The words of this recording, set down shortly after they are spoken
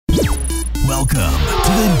Welcome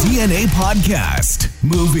to the DNA Podcast.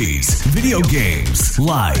 Movies, video games,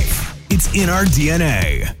 life. It's in our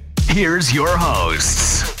DNA. Here's your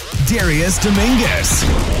hosts, Darius Dominguez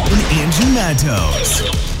and Angie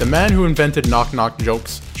Matos. The man who invented knock-knock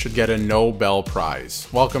jokes should get a Nobel Prize.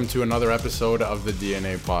 Welcome to another episode of the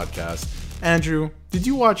DNA Podcast. Andrew, did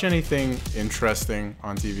you watch anything interesting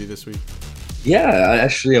on TV this week? Yeah,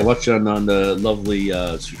 I watched it on the lovely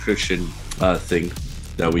subscription thing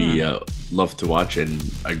that we love to watch, and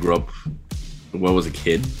I grew up when I was a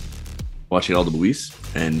kid watching all the movies,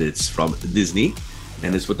 and it's from Disney,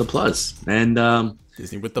 and it's with the Plus, and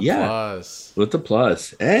Disney with the Plus. With the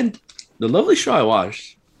Plus, and the lovely show I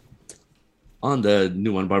watched on the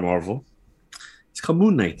new one by Marvel. It's called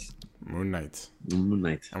Moon Knight. Moon Knight.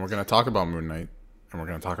 And we're going to talk about Moon Knight, and we're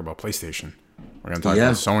going to talk about PlayStation. We're going to talk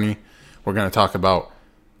about Sony. We're going to talk about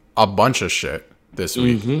a bunch of shit this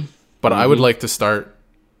week. But I would like to start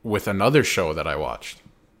with another show that I watched.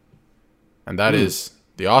 And that is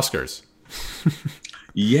the Oscars.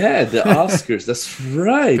 Yeah, the Oscars. That's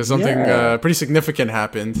right. Because something pretty significant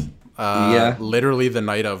happened. Literally the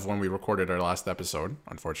night of when we recorded our last episode.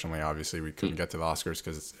 Unfortunately, obviously, we couldn't get to the Oscars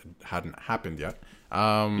because it hadn't happened yet.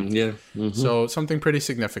 So something pretty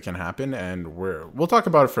significant happened, and we'll talk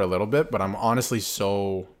about it for a little bit, but I'm honestly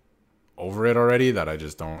so over it already that I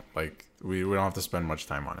just don't like. We don't have to spend much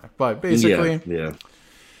time on it. But basically,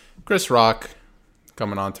 Chris Rock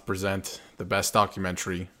coming on to present the best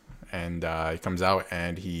documentary, and he comes out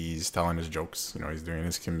and he's telling his jokes. You know, he's doing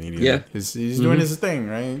his comedian. Yeah, he's doing his thing,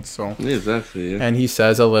 right? So exactly. Yeah. And he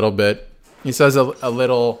says a little bit. He says a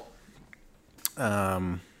little.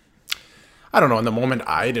 I don't know. In the moment,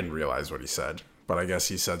 I didn't realize what he said, but I guess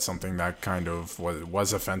he said something that kind of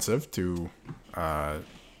was offensive to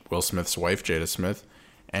Will Smith's wife, Jada Smith.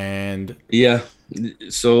 And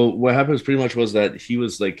so what happened pretty much was that he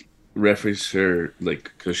was like referencing her, like,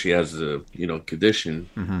 because she has a condition.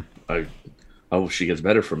 I hope she gets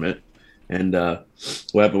better from it. And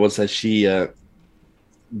what happened was that he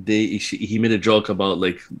made a joke about,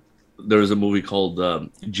 like, there was a movie called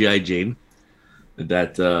G.I. Jane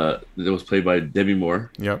that was played by Demi Moore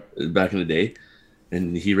back in the day,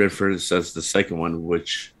 and he referenced as the second one,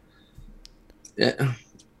 which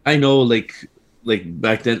I know, like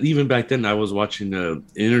back then I was watching an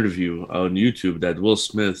interview on YouTube that Will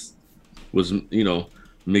Smith was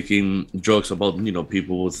making jokes about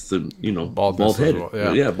people with the bald head,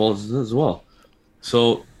 baldness as well.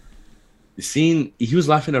 So he was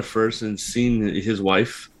laughing at first, and seeing his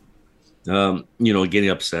wife getting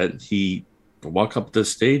upset, he walked up the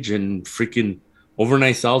stage and freaking over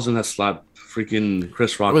 9,000 that slapped freaking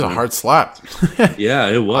Chris Rock. It was a hard slap. Yeah,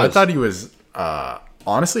 it was. I thought he was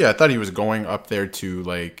honestly, I thought he was going up there to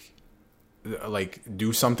like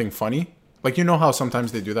do something funny. Like, you know how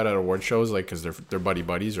sometimes they do that at award shows, like, because they're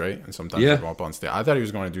buddies, right? And sometimes they go up on stage. I thought he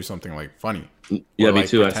was going to do something like funny. Yeah, or, me like,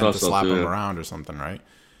 too. I pretend thought to so slap too. him around or something, right?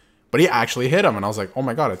 But he actually hit him, and I was like, oh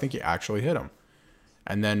my god, I think he actually hit him.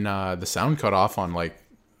 And then the sound cut off on like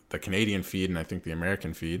the Canadian feed and I think the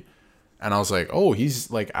American feed. And I was like, oh, he's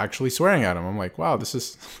like actually swearing at him. I'm like, wow,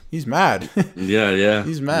 he's mad. Yeah.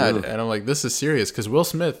 He's mad. Yeah. And I'm like, this is serious. Because Will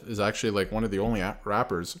Smith is actually like one of the only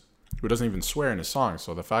rappers who doesn't even swear in his songs.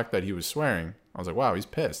 So the fact that he was swearing, I was like, wow, he's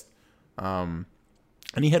pissed. And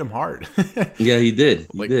he hit him hard. Yeah, he did.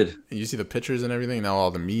 He did. You see the pictures and everything, now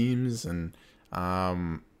all the memes. And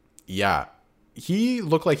he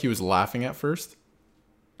looked like he was laughing at first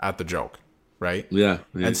at the joke. Right? Yeah.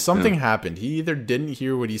 And something happened. He either didn't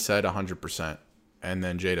hear what he said 100%, and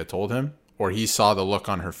then Jada told him, or he saw the look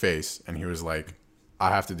on her face, and he was like, I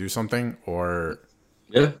have to do something, or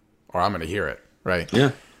I'm going to hear it. Right?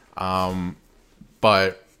 Yeah.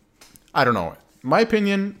 But I don't know. My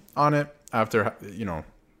opinion on it, after,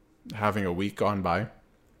 having a week gone by,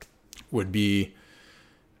 would be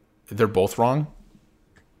they're both wrong.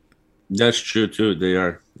 That's true, too. They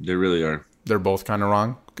are. They really are. They're both kind of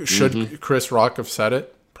wrong. Should Chris Rock have said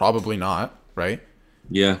it? Probably not, right?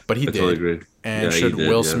 Yeah, but he did. Totally agree. And should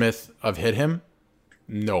Will Smith have hit him?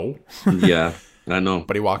 No. Yeah, I know.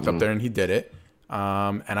 But he walked up there and he did it.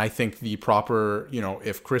 And I think the proper,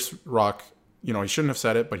 if Chris Rock, he shouldn't have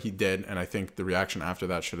said it, but he did. And I think the reaction after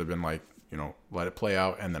that should have been like, let it play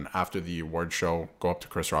out. And then after the award show, go up to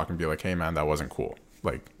Chris Rock and be like, hey, man, that wasn't cool.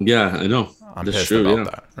 Like, yeah, I know. I'm pissed about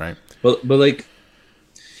that, right? But like,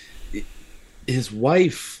 his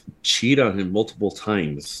wife cheated on him multiple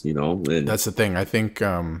times, and that's the thing. I think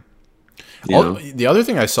the other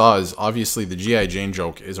thing I saw is obviously the G.I. Jane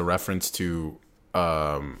joke is a reference to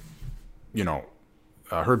her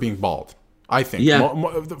being bald. I think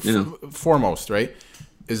foremost, right?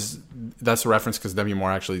 that's a reference because Demi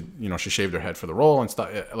Moore actually, she shaved her head for the role and stuff.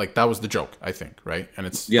 Like that was the joke, I think, right? And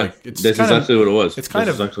it's that's exactly what it was. It's kind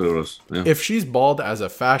of exactly what it was. Yeah. If she's bald as a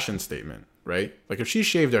fashion statement, right? Like if she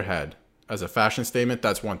shaved her head as a fashion statement,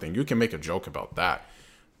 that's one thing. You can make a joke about that.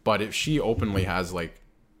 But if she openly has like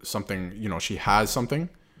something, she has something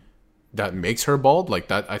that makes her bald, like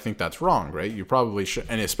that, I think that's wrong, right? You probably should,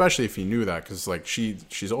 and especially if you knew that, because like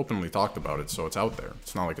she's openly talked about it, so it's out there.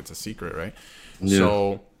 It's not like it's a secret, right? Yeah.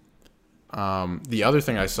 So the other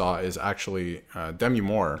thing I saw is actually Demi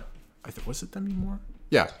Moore. Was it Demi Moore?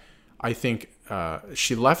 Yeah, I think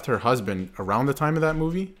she left her husband around the time of that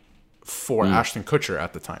movie for Ashton Kutcher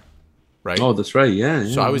at the time, right? Oh, that's right. Yeah.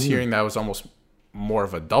 So I was hearing that was almost more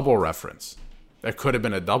of a double reference. That could have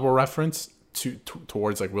been a double reference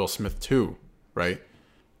towards like Will Smith too, right?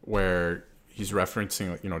 Where he's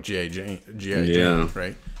referencing, G.I. Jane,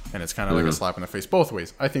 right? And it's kind of like a slap in the face both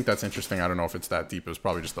ways. I think that's interesting. I don't know if it's that deep. It was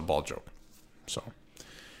probably just a ball joke. So,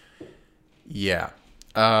 yeah.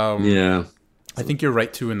 I think you're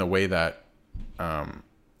right too in the way that,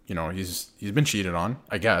 he's been cheated on,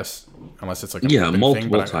 I guess, unless it's like a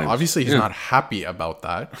multiple times. Obviously, he's not happy about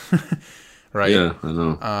that, right? Yeah, I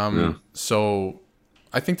know. So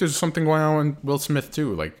I think there's something going on with Will Smith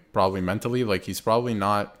too, like probably mentally, like he's probably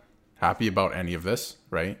not happy about any of this,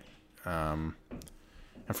 right? And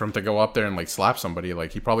for him to go up there and like slap somebody,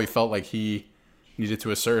 like he probably felt like he needed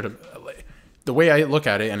to assert the way I look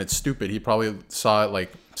at it, and it's stupid. He probably saw it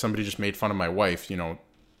like somebody just made fun of my wife,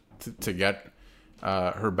 to get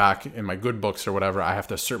her back in my good books or whatever. I have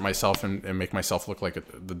to assert myself and make myself look like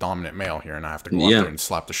the dominant male here, and I have to go up there and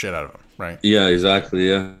slap the shit out of him, right? Yeah, exactly.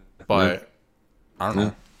 Yeah, but I don't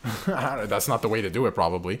know. That's not the way to do it,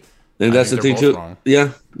 probably. And that's the thing too. Wrong.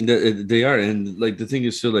 Yeah, they are. And like the thing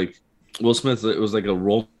is too, like Will Smith, it was like a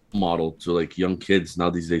role model to like young kids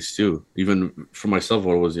now these days too. Even for myself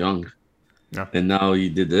when I was young. Yeah. And now he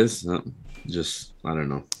did this. Just I don't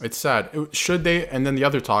know. It's sad. Should they? And then the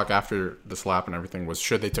other talk after the slap and everything was,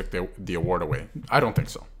 should they take the award away? I don't think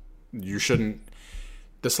so. You shouldn't.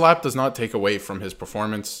 The slap does not take away from his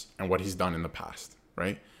performance and what he's done in the past,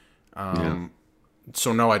 right?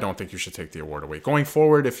 So no, I don't think you should take the award away. Going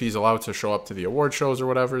forward, if he's allowed to show up to the award shows or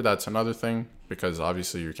whatever, that's another thing. Because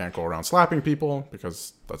obviously you can't go around slapping people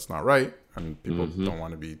because that's not right, and people don't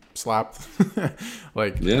want to be slapped,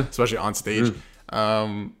 especially on stage.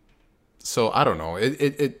 So I don't know.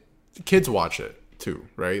 It kids watch it too,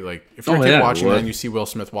 right? Like if you're a kid watching it and you see Will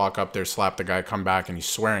Smith walk up there, slap the guy, come back, and he's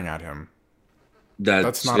swearing at him,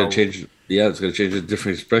 that's not going to change. Yeah, it's going to change a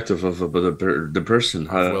different perspective of the person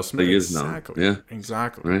how Will Smith, he is now. Yeah,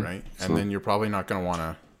 exactly. Right? And then you're probably not going to want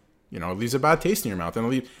to, it leaves a bad taste in your mouth.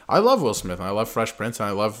 And I love Will Smith, and I love Fresh Prince, and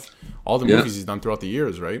I love all the movies he's done throughout the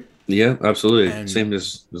years, right? Yeah, absolutely. And same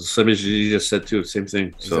as you just said too. Same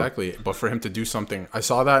thing. Exactly. But for him to do something, I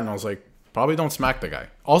saw that and I was like, probably don't smack the guy.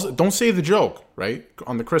 Also, don't say the joke, right?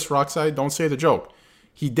 On the Chris Rock side, don't say the joke.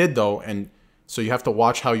 He did though, and so you have to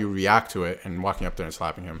watch how you react to it. And walking up there and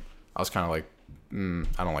slapping him, I was kind of like,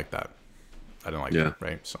 I don't like that. I didn't like it,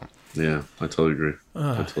 right? So yeah, I totally agree.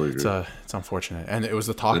 It's unfortunate, and it was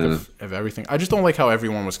the talk of everything. I just don't like how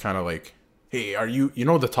everyone was kind of like, "Hey, are you?"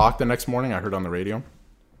 The talk the next morning I heard on the radio.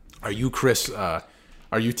 Are you Chris? Are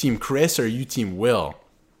you team Chris or are you team Will?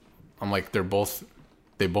 I'm like, they both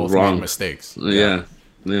wrong. made mistakes. Yeah.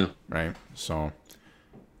 Right. So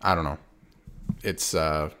I don't know. It's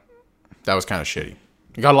that was kind of shitty.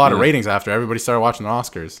 It got a lot of ratings after everybody started watching the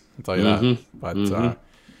Oscars. I'll tell you that. But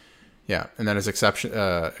yeah, and then his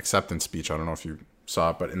acceptance speech. I don't know if you saw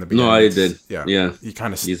it, but in the beginning, no, I did. Yeah. He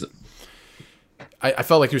kind of. I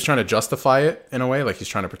felt like he was trying to justify it in a way, like he's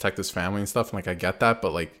trying to protect his family and stuff. And like I get that,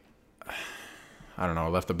 but like I don't know,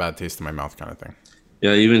 it left a bad taste in my mouth, kind of thing.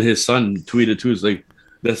 Yeah, even his son tweeted too. It's like,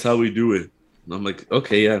 that's how we do it. And I'm like,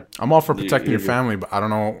 okay, yeah. I'm all for protecting your family, but I don't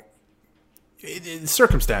know.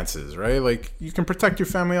 Circumstances, right? Like you can protect your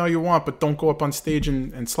family all you want, but don't go up on stage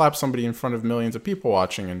and slap somebody in front of millions of people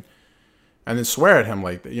watching and then swear at him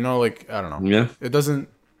like like I don't know. Yeah, it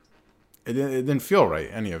didn't feel right,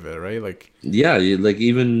 any of it, right? Like like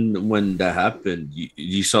even when that happened,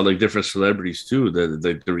 you saw like different celebrities too,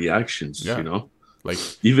 the reactions, like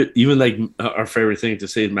even like our favorite thing to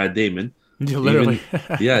say is Matt Damon. Yeah, literally.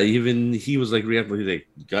 Even he was like reacting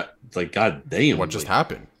like God damn, what just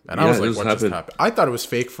happened? And I was like, what just happened? I thought it was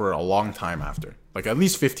fake for a long time after. Like at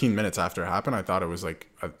least 15 minutes after it happened, I thought it was like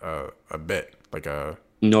a bit, like a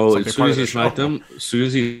no. As soon as he smacked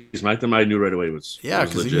him, I knew right away it was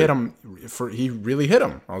because he hit him. He really hit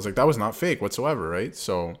him. I was like, that was not fake whatsoever, right?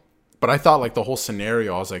 So, but I thought like the whole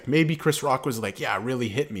scenario, I was like, maybe Chris Rock was like, yeah, it really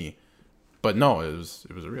hit me, but no, it was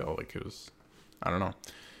real. Like it was, I don't know.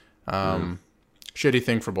 Shitty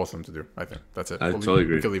thing for both of them to do. I think that's it. I totally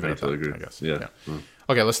agree. We could leave it at totally that, agree. I guess. Yeah.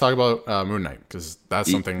 Okay, let's talk about Moon Knight, because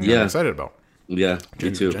that's something I'm excited about. Yeah,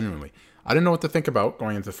 me too. Genuinely. I didn't know what to think about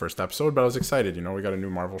going into the first episode, but I was excited. You know, we got a new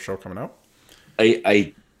Marvel show coming out.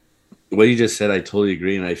 What you just said, I totally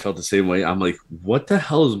agree, and I felt the same way. I'm like, what the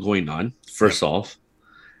hell is going on? First off,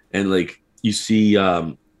 and like you see,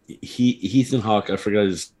 Ethan Hawke, I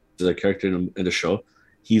forgot the character in the show.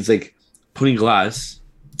 He's like putting glass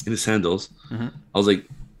in his sandals. I was like,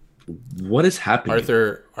 what is happening?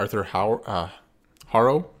 Arthur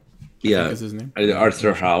Harrow. Yeah, is his name?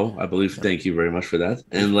 Arthur Howe, I believe. Yeah. Thank you very much for that.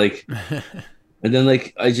 And like, and then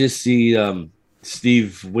like I just see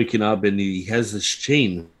Steve waking up, and he has this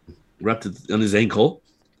chain wrapped on his ankle,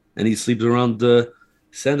 and he sleeps around the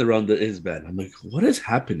sand around his bed. I'm like, what is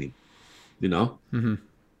happening? You know. And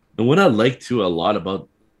what I like too a lot about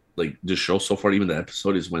like the show so far, even the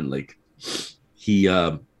episode, is when like he,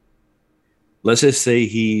 let's just say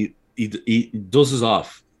he dozes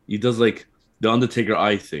off. He does like the Undertaker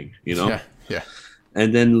eye thing, you know? Yeah.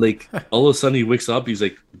 And then like all of a sudden he wakes up. He's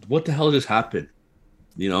like, "What the hell just happened?"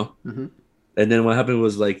 You know? And then what happened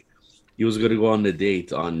was like he was gonna go on a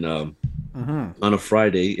date on a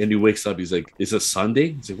Friday, and he wakes up. He's like, "It's a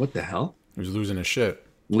Sunday." He's like, "What the hell?" He was losing his shit.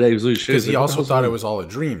 Yeah, he was losing shit because he also thought it was all a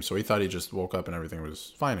dream. So he thought he just woke up and everything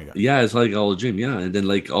was fine again. Yeah, it's like all a dream. Yeah, and then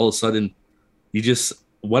like all of a sudden, he just.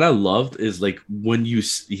 What I loved is like when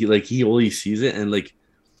he only sees it, and like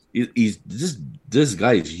he's this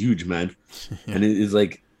guy is huge, man. And it is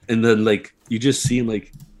like, and then like you just see him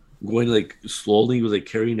like going like slowly. He was like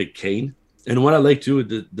carrying a cane, and what I like too,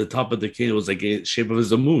 the top of the cane was like a shape of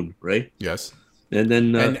as a moon, right? Yes. And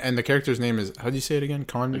then and the character's name is, how do you say it again?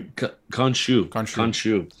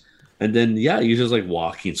 Khonshu. And then he's just like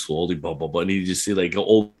walking slowly, blah blah blah, and you just see like an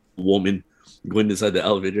old woman going inside the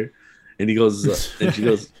elevator. And he goes, and she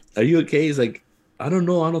goes, "Are you okay?" He's like, "I don't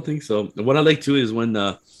know. I don't think so." And what I like too is when,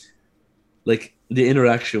 like the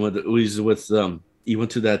interaction with he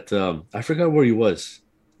went to that. I forgot where he was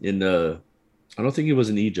in. I don't think he was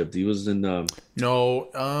in Egypt. He was in. Where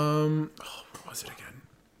was it again?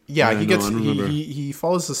 Yeah, he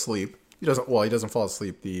falls asleep. He doesn't fall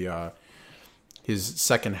asleep. His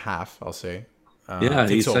second half, I'll say.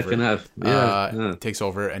 He's second half. Takes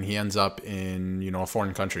over, and he ends up in a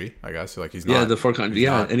foreign country, I guess. Like he's not the foreign country.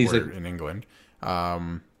 And he's like in England.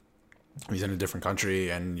 He's in a different country,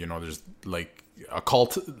 and there's like a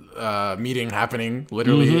cult meeting happening,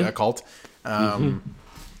 literally a cult. And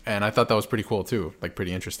I thought that was pretty cool too. Like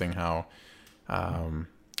pretty interesting how.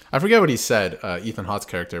 I forget what he said, Ethan Hawke's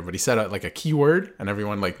character, but he said like a keyword, and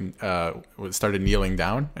everyone like started kneeling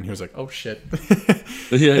down, and he was like, "Oh shit!"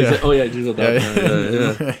 He's like, "Oh yeah, do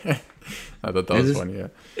that." I thought that was funny. Yeah,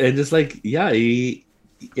 and just like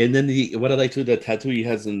and then what I like too, the tattoo he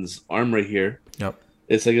has in his arm right here. Yep,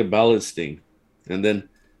 it's like a balance thing, and then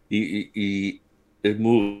it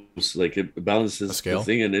moves like it balances a scale. The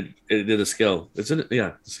thing, and it did a scale. It's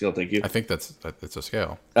the scale. Thank you. I think it's a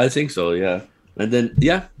scale. I think so. Yeah. And then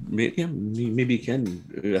maybe it can.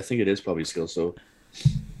 I think it is probably skill. So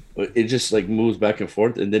it just like moves back and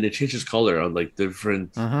forth, and then it changes color on like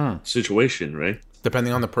different situation, right?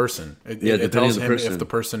 Depending on the person. It tells him if the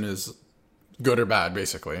person is good or bad,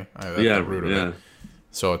 basically. The root of it.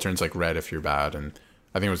 So it turns like red if you're bad, and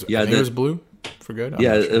I think it was blue for good.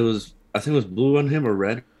 It was. I think it was blue on him or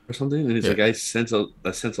red or something, and it's like I sense a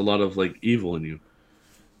lot of like evil in you.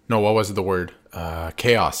 No, what was the word?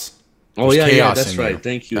 Chaos. There's chaos that's right.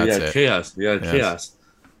 Thank you. Chaos. Chaos.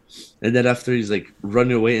 And then after he's like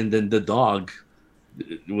running away, and then the dog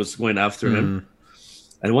was going after him.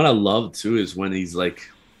 And what I love too is when he's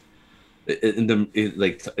like in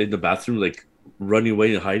the bathroom, like running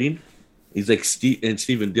away and hiding. He's like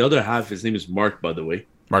Steven. The other half, his name is Mark, by the way.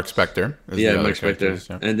 Mark Spector. Mark Spector.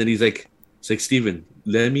 Yeah. And then he's like, it's like Steven,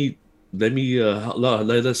 let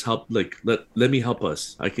us help. Like let me help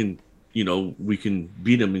us. I can, we can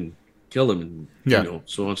beat him and kill him, and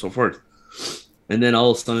so on and so forth. And then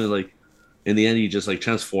all of a sudden, like in the end, he just like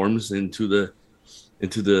transforms into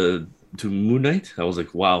Moon Knight. I was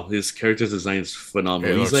like, wow, his character design is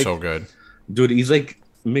phenomenal. He's like so good, dude. He's like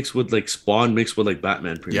mixed with like Spawn, mixed with like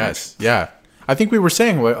Batman. Pretty much. Yeah. I think we were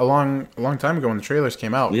saying a long time ago when the trailers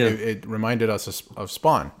came out. Yeah. It reminded us of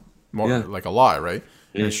Spawn, more like a lot, right?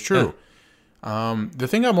 And it's true. Yeah. The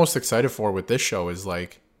thing I'm most excited for with this show is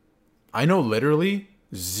like, I know literally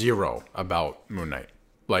zero about Moon Knight.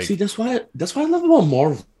 Like, see, that's what I love about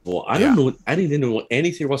Marvel. I didn't know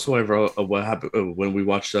anything whatsoever of what happened when we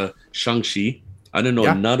watched Shang-Chi. I didn't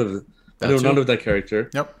know none of that character.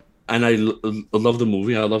 Yep. And I love the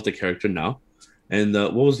movie. I love the character now. And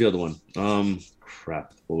what was the other one?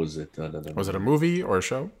 crap. What was it? Was it a movie or a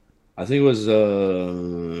show? I think it was.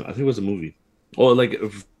 I think it was a movie. Oh, like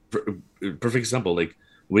perfect example. Like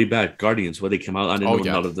way back, Guardians, where they came out. I didn't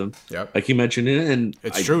know none of them. Yeah. I keep mentioning it, and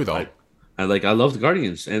it's true though. I love the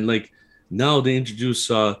Guardians, and like now they introduce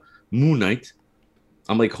Moon Knight.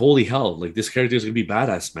 I'm like, holy hell! Like this character is gonna be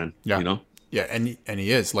badass, man. Yeah. You know. Yeah, and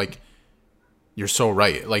he is like. You're so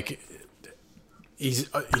right. Like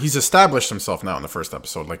he's established himself now in the first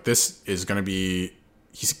episode. Like this is gonna be.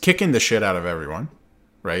 He's kicking the shit out of everyone,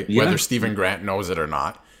 right? Yeah. Whether Stephen Grant knows it or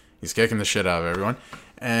not, he's kicking the shit out of everyone,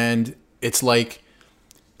 and it's like.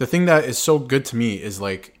 The thing that is so good to me is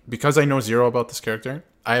like because I know zero about this character,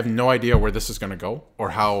 I have no idea where this is going to go or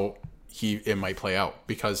how it might play out.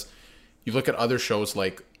 Because you look at other shows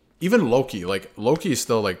like even Loki. Like Loki is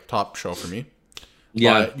still like top show for me.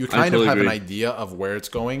 Yeah, but you kind of have an idea of where it's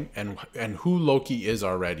going and who Loki is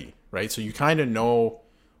already, right? So you kind of know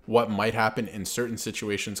what might happen in certain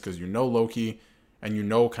situations because you know Loki. And you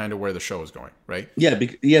know kind of where the show is going, right? Yeah,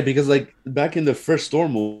 because like back in the first Thor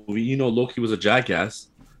movie, you know Loki was a jackass.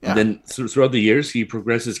 Yeah. And then throughout the years, he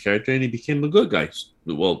progressed his character and he became a good guy.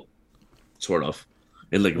 Well, sort of.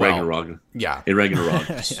 In like Ragnarok. Yeah. In Ragnarok,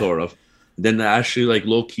 yeah. Sort of. Then actually, like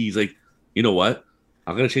Loki's like, you know what?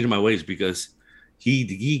 I'm gonna change my ways because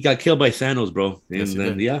he got killed by Thanos, bro.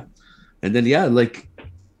 And yes, then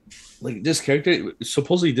like this character.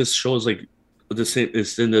 Supposedly, this show is like the same.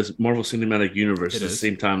 It's in the Marvel Cinematic Universe. It's the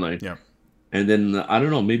same timeline. Yeah. And then I don't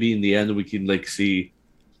know. Maybe in the end, we can like see.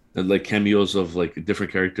 And like cameos of like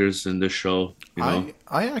different characters in this show. You know?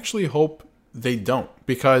 I actually hope they don't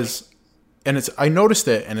because, and I noticed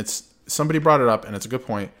it and somebody brought it up and it's a good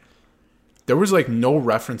point. There was like no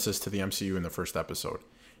references to the MCU in the first episode,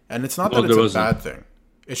 and it's not that it's a bad thing.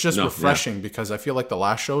 It's just refreshing because I feel like the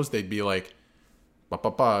last shows they'd be like,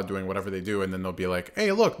 doing whatever they do, and then they'll be like,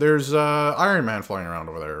 hey, look, there's Iron Man flying around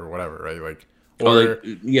over there or whatever, right? Like. Or like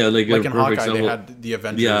in Hawkeye, example. They had the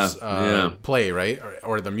Avengers play, right?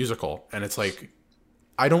 Or the musical. And it's like,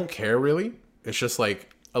 I don't care really. It's just like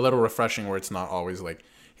a little refreshing where it's not always like,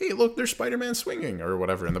 hey, look, there's Spider-Man swinging or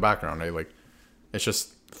whatever in the background, right? Like, it's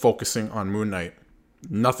just focusing on Moon Knight.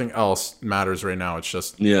 Nothing else matters right now. It's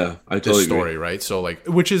just I totally story, agree. right? So like,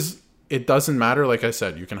 it doesn't matter. Like I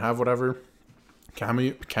said, you can have whatever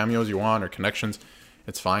cameos you want or connections.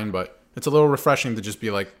 It's fine, but it's a little refreshing to just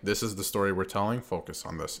be like, this is the story we're telling. Focus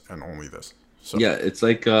on this and only this. So yeah, it's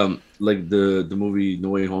like the movie No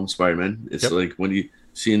Way Home Spider-Man. It's like when you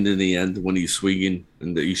see in the end when he's swinging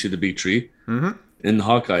and you see the big tree. Mm-hmm. In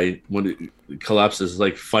Hawkeye, when it collapses,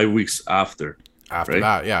 like 5 weeks after. After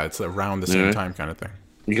that, yeah, it's around the same time kind of thing.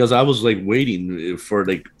 Because I was like waiting for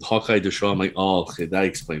like Hawkeye to show. I'm like, oh, okay, that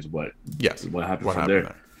explains what happened from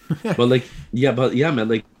there. But like, man,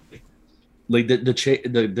 like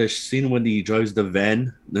the scene when he drives the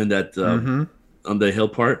van and that on the hill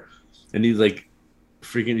part, and he's like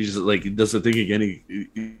freaking, he just like does the thing again.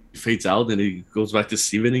 He fades out and he goes back to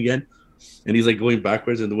Steven again, and he's like going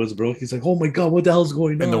backwards and the wind's broke. He's like, oh my god, what the hell's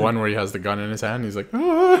going on? And the one where he has the gun in his hand, he's like,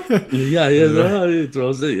 ah. He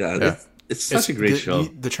throws it. Yeah. It's such a great show.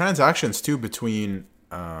 The transactions too between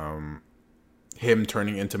him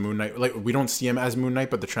turning into Moon Knight, like we don't see him as Moon Knight,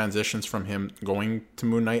 but the transitions from him going to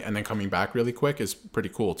Moon Knight and then coming back really quick is pretty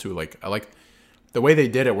cool too. Like I like the way they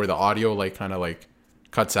did it, where the audio like kind of like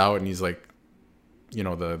cuts out and he's like, you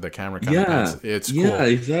know, the camera kind of it's cool. Yeah,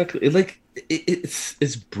 exactly.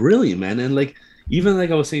 It's brilliant, man. And like even like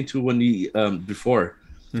I was saying too when when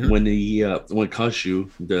Khonshu,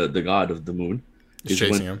 the god of the moon, is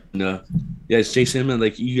chasing him. It's chasing him, and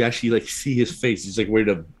like you actually like see his face. He's like wearing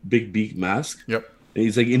a big beak mask. Yep. And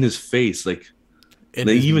he's like in his face, like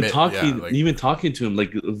even talking to him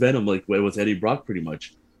like Venom, like with Eddie Brock, pretty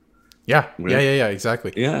much. Yeah, right? yeah,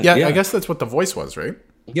 exactly. Yeah. I guess that's what the voice was, right?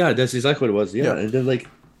 Yeah, that's exactly what it was. Yeah.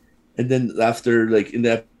 And then after like in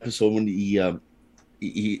that episode when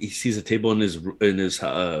he sees a table in his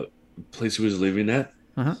place he was living at,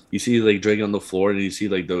 you see like dragging on the floor, and you see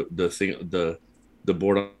like the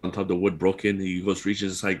board on top of the wood broken. He goes,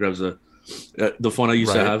 reaches inside, grabs the phone I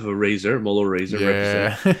used to have, a Molo Razor.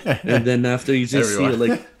 Yeah. And then after you just see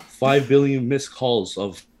like 5 billion missed calls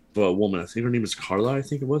of a woman. I think her name is Carla. I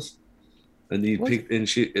think it was. And he picked, and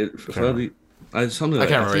something like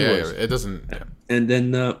I can't remember. It doesn't. Yeah. And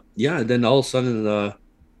then then all of a sudden,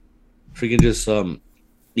 freaking just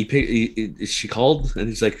she called, and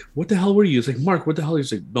he's like, "What the hell were you?" He's like, "Mark, what the hell?"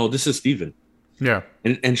 He's like, "No, this is Steven." Yeah.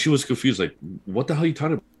 And she was confused, like, "What the hell are you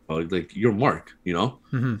talking about? Like, you're Mark, you know?"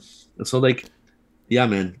 Mm-hmm. And so like, yeah,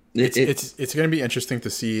 man, it's gonna be interesting to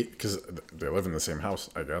see because they live in the same house,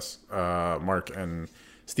 I guess. Mark and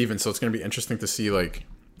Steven. So it's gonna be interesting to see. Like,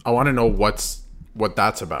 I want to know what's what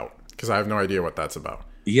that's about, because I have no idea what that's about.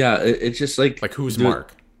 Yeah, it's just like who's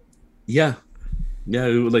Mark? Yeah,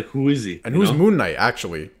 like who is he? And who's Moon Knight?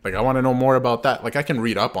 Actually, like I want to know more about that. Like I can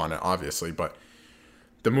read up on it, obviously, but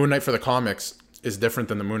the Moon Knight for the comics is different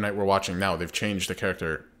than the Moon Knight we're watching now. They've changed the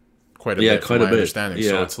character quite a bit, from my understanding. Yeah.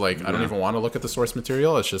 So it's like I don't even want to look at the source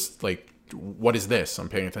material. It's just like, what is this? I'm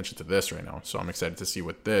paying attention to this right now, so I'm excited to see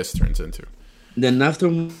what this turns into. Then after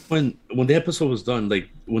when the episode was done, like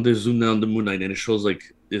when they zoomed down the Moon Knight and it shows like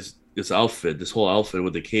this outfit, this whole outfit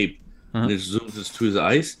with the cape, and it zooms just to his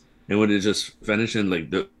eyes, and when it just vanished and like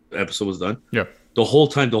the episode was done, the whole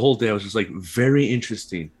day I was just like, very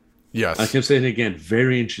interesting. Yes, I kept saying it again,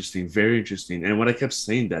 very interesting, very interesting. And when I kept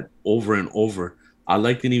saying that over and over, I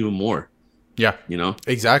liked it even more. Yeah,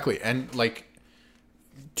 exactly. And like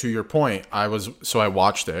to your point, I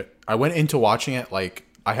watched it. I went into watching it like,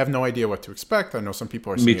 I have no idea what to expect. I know some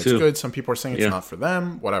people are saying it's good. Some people are saying it's not for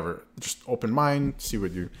them. Whatever. Just open mind. See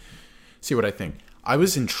what I think. I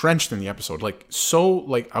was entrenched in the episode.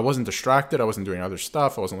 I wasn't distracted. I wasn't doing other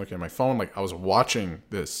stuff. I wasn't looking at my phone. Like I was watching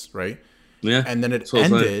this, right? Yeah. And then it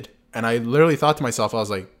ended, and I literally thought to myself, I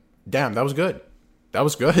was like, "Damn, that was good. That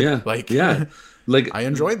was good." Yeah. Like I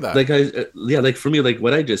enjoyed that. Like for me, like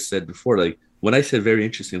what I just said before, like. When I said very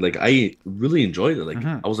interesting, like I really enjoyed it. Like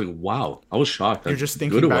I was like, wow, I was shocked. You're just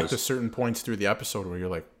thinking back to certain points through the episode where you're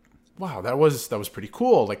like, wow, that was pretty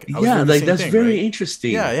cool. Like that's very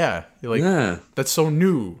interesting. Yeah. You're like, that's so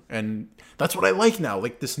new, and that's what I like now.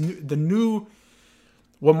 Like the new,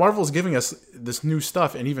 what Marvel's giving us, this new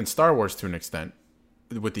stuff, and even Star Wars to an extent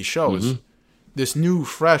with these shows, this new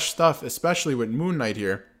fresh stuff, especially with Moon Knight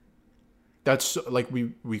here. That's like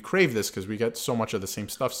we crave this because we get so much of the same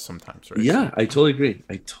stuff sometimes, right? Yeah, I totally agree.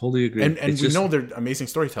 And we know they're amazing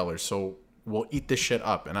storytellers, so we'll eat this shit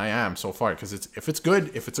up, and I am so far because if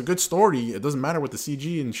it's a good story, it doesn't matter what the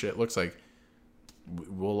CG and shit looks like.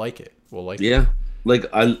 We'll like it. Yeah,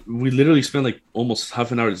 like we literally spent like almost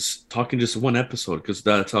half an hour just talking just one episode because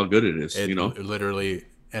that's how good it is. Literally,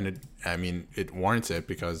 and it warrants it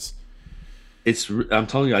because I'm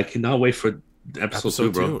telling you, I cannot wait for. Episode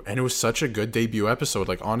 2, bro. And it was such a good debut episode.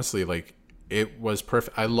 Like honestly, like it was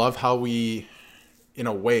perfect. I love how we, in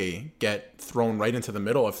a way, get thrown right into the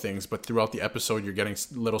middle of things, but throughout the episode, you're getting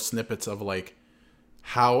little snippets of like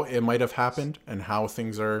how it might have happened and how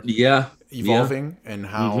things are evolving and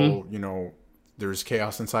how there's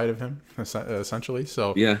chaos inside of him essentially.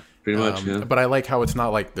 So pretty much. But I like how it's not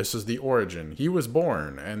like this is the origin. He was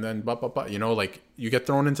born and then like you get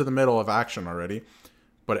thrown into the middle of action already.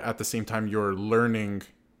 But at the same time, you're learning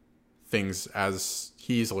things as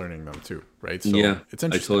he's learning them too, right? So it's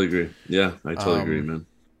interesting. I totally agree. Yeah, I totally agree, man.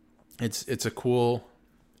 It's a cool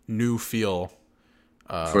new feel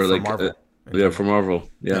for Marvel. For Marvel.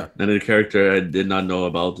 Yeah. And a character I did not know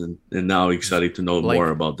about, and now excited to know more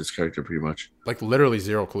about this character, pretty much. Like literally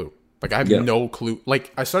zero clue. Like I have no clue.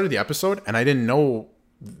 Like I started the episode and I didn't know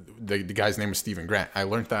the guy's name was Stephen Grant. I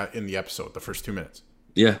learned that in the episode, the first 2 minutes.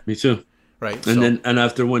 Yeah, me too. Right. And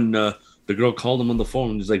after when the girl called him on the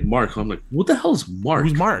phone, he's like, Mark. I'm like, what the hell is Mark?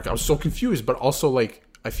 Who's Mark? I was so confused, but also like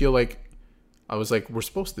I feel like I was like, we're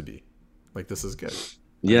supposed to be. Like this is good.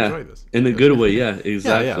 I enjoy this. In a good way, yeah,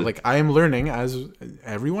 exactly. Yeah. Like I am learning as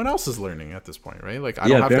everyone else is learning at this point, right? Like I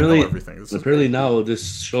don't have to know everything. Apparently now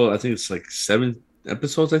this show, I think it's like 7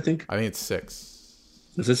 episodes, I think it's 6.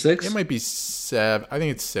 Is it 6? It might be 7. I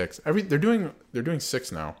think it's 6. They're doing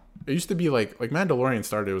 6 now. It used to be like Mandalorian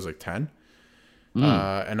started, it was like 10.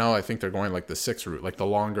 And now I think they're going like the 6 route, like the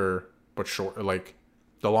longer but short, like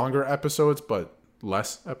the longer episodes but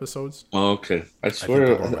less episodes. Oh, okay. I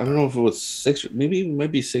swear, I don't know if it was 6. Maybe it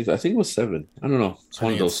might be 6. I think it was 7. I don't know. It's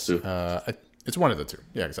one of those two. It's one of the two.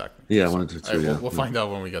 Yeah, exactly. Yeah, one of the two. We'll find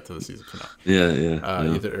out when we get to the season finale.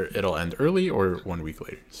 Yeah. Either it'll end early or 1 week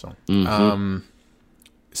later. So,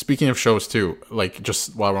 speaking of shows too, like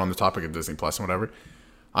just while we're on the topic of Disney Plus and whatever,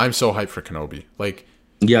 I'm so hyped for Kenobi. Like,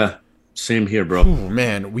 yeah. Same here, bro. Oh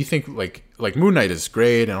man, we think like Moon Knight is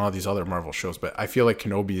great and all these other Marvel shows, but I feel like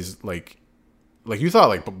Kenobi is like you thought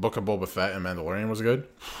like Book of Boba Fett and Mandalorian was good.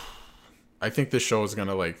 I think this show is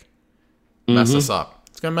gonna like mess us up.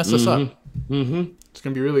 It's gonna mess us up. It's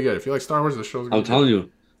gonna be really good. If you like Star Wars, the show's gonna I'm telling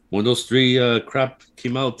you, when those 3 crap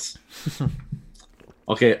came out.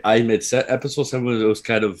 Okay, I admit episode 7 it was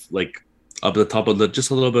kind of like up the top of just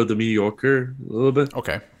a little bit of the mediocre, a little bit.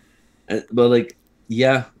 Okay, but like.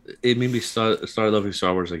 Yeah, it made me start loving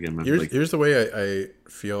Star Wars again, man. Here's the way I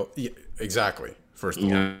feel. Yeah, exactly. First of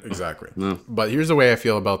all, exactly. No. But here's the way I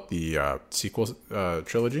feel about the sequel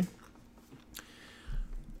trilogy.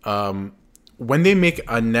 When they make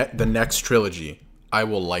the next trilogy, I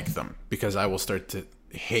will like them because I will start to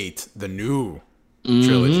hate the new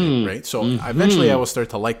trilogy, right? So eventually I will start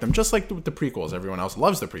to like them, just like with the prequels. Everyone else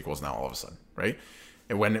loves the prequels now all of a sudden, right?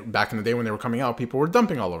 And when back in the day when they were coming out, people were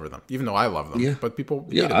dumping all over them, even though I love them. Yeah. But people,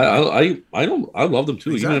 I love them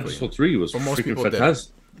too. Exactly. Even episode 3 was freaking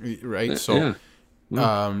fantastic, right? So,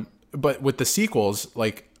 but with the sequels,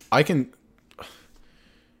 like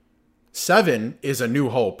 7 is A New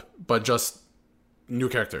Hope, but just new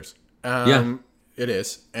characters. It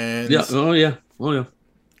is, and oh yeah,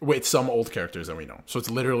 with some old characters that we know. So it's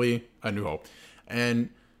literally A New Hope, and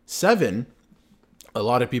 7. A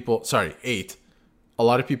lot of people, 8. A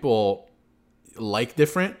lot of people like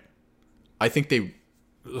different. I think they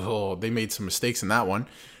made some mistakes in that one.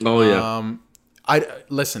 Oh yeah.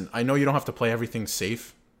 I know you don't have to play everything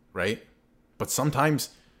safe, right? But sometimes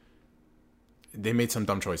they made some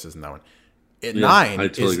dumb choices in that one. 9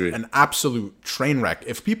 is an absolute train wreck.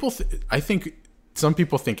 If people, I think some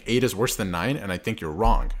people think 8 is worse than 9, and I think you're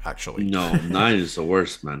wrong. Actually, no, 9 is the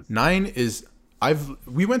worst, man. 9 is.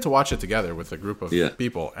 We went to watch it together with a group of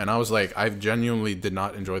people, and I was like, I genuinely did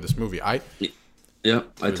not enjoy this movie. I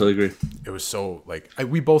totally agree. It was so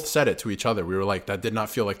we both said it to each other. We were like, that did not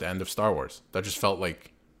feel like the end of Star Wars. That just felt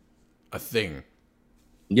like a thing.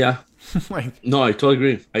 Yeah. No, I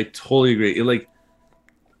totally agree. It,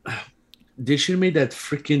 they should have made that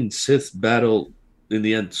freaking Sith battle in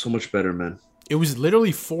the end so much better, man. It was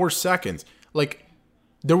literally 4 seconds.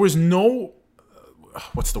 There was no,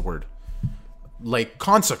 what's the word?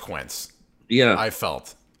 Consequence. Yeah. I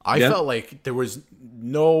felt like there was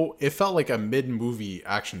no, it felt like a mid-movie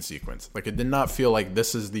action sequence. It did not feel like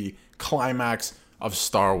this is the climax of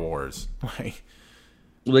Star Wars.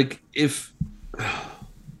 If, I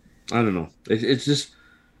don't know. It's just,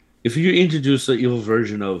 if you introduce an evil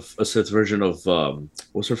version of, a Sith version of,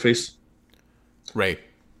 what's her face? Rey.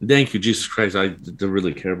 Thank you, Jesus Christ. I don't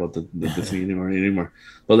really care about the thing anymore.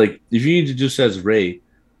 But, if you introduce as Rey,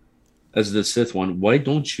 as the Sith one, why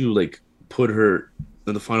don't you put her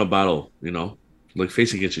in the final battle?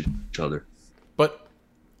 Facing against each other. But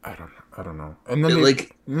I don't know. And then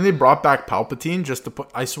they brought back Palpatine just to put.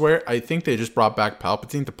 I swear, I think they just brought back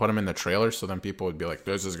Palpatine to put him in the trailer, so then people would be like,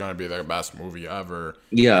 "This is gonna be the best movie ever."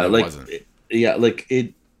 Yeah, it wasn't.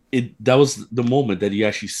 That was the moment that you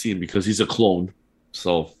actually see him because he's a clone.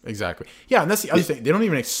 So exactly, yeah, and that's the other thing. They don't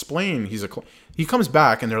even explain he's a clone. He comes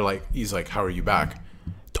back and they're like, he's like, "How are you back?"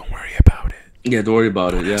 Don't worry about it. Yeah, don't worry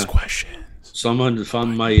about it. Ask questions. Someone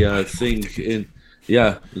found my thing in.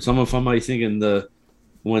 Yeah, someone found my thing in the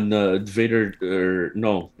when when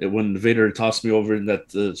Vader tossed me over in that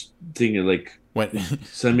thing when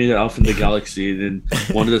sent me off in the galaxy, and then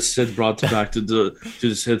one of the Sith brought back to the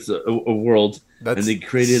Sith world, and they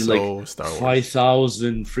created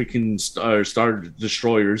 5,000 freaking star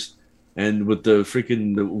destroyers. And with the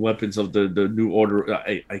freaking weapons of the New Order,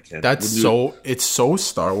 I can't. It's so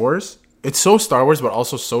Star Wars. It's so Star Wars, but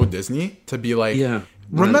also so Disney to be like. Yeah.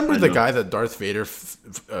 Remember the guy that Darth Vader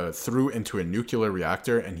threw into a nuclear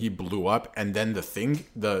reactor and he blew up, and then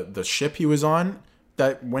the ship he was on,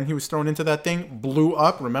 that when he was thrown into that thing blew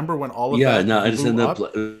up. Remember when all of that blew up?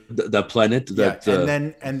 The planet.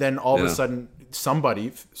 And then all of a sudden somebody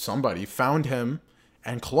found him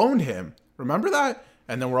and cloned him. Remember that?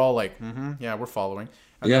 And then we're all like, yeah, we're following.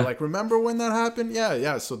 And they're like, remember when that happened?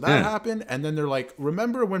 Yeah. So that happened. And then they're like,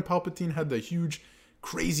 remember when Palpatine had the huge,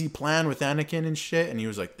 crazy plan with Anakin and shit? And he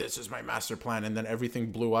was like, this is my master plan. And then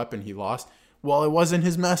everything blew up and he lost. Well, it wasn't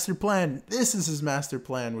his master plan. This is his master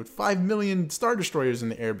plan with 5 million Star Destroyers in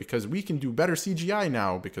the air because we can do better CGI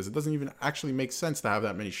now because it doesn't even actually make sense to have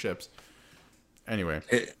that many ships. Anyway.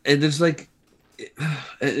 And it's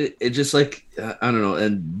it's just I don't know.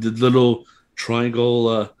 And the little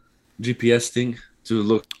triangle GPS thing to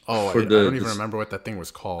look for I don't even remember what that thing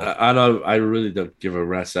was called. I really don't give a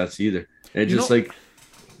rat's ass either. And you know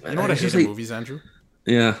what I hate in movies, Andrew?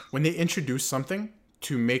 Yeah. When they introduce something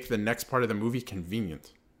to make the next part of the movie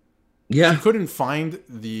convenient. Yeah. She couldn't find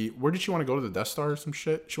where did she want to go to the Death Star or some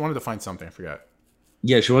shit? She wanted to find something, I forgot.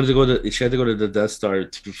 Yeah, she had to go to the Death Star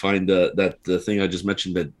to find the thing I just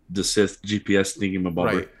mentioned, that the Sith GPS thinking about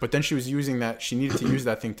her. Right, but then she was using that. She needed to use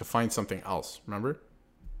that thing to find something else. Remember?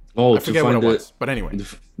 Oh, I forget what it was. But anyway,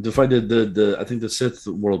 to find the I think the Sith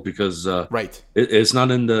world because right, it's not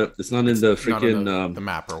in the freaking the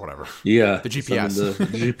map or whatever. Yeah, the GPS, the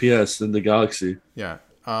GPS in the galaxy. Yeah.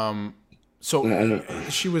 So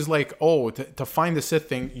she was like, "Oh, to find the Sith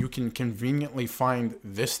thing, you can conveniently find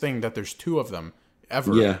this thing that there's 2 of them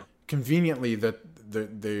ever. Yeah. Conveniently that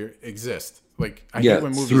they exist. I hate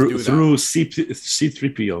when movies do that through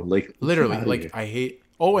C3PO. Literally, I hate.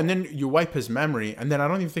 Oh, and then you wipe his memory, and then I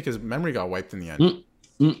don't even think his memory got wiped in the end.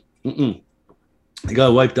 They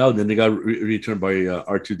got wiped out, and then they got returned by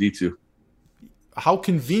R2-D2. How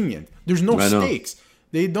convenient. There's no stakes.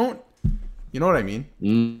 They don't... You know what I mean?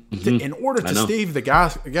 Mm-hmm. In order to save the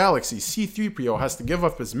galaxy, C-3PO has to give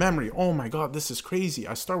up his memory. Oh my God, this is crazy.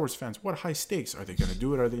 As Star Wars fans, what high stakes? Are they going to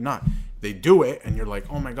do it or are they not? They do it, and you're like,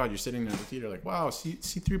 oh my God, you're sitting in the theater like, wow,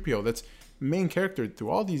 C-3PO, that's main character through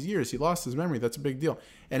all these years. He lost his memory. That's a big deal.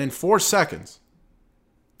 And in 4 seconds,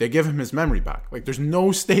 they give him his memory back. Like, there's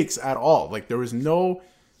no stakes at all. Like, there was no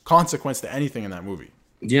consequence to anything in that movie.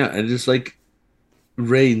 Yeah, and just like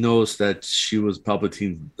Rey knows that she was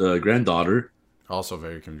Palpatine's granddaughter. Also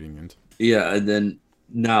very convenient. Yeah, and then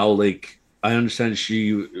now, like, I understand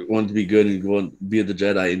she wanted to be good and go and be the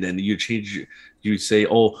Jedi, and then you say,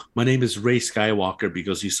 oh, my name is Rey Skywalker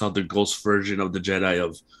because you saw the ghost version of the Jedi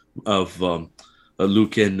of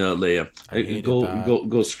Luke and Leia.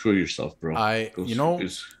 Go screw yourself, bro. No.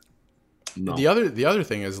 The other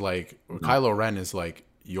thing is, like, Kylo Ren is like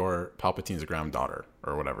your Palpatine's granddaughter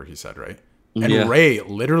or whatever he said, right? And Rey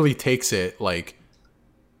literally takes it like,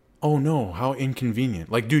 oh no, how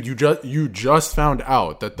inconvenient. Like, dude, you just found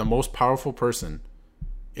out that the most powerful person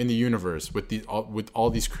in the universe with all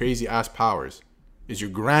these crazy ass powers is your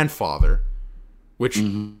grandfather, which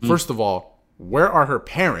first of all, where are her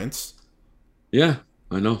parents? Yeah,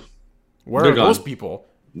 I know. Where are those people?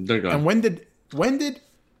 They're gone. And when did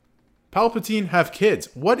Palpatine have kids?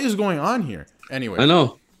 What is going on here? Anyway, I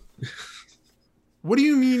know. What do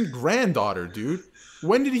you mean granddaughter, dude?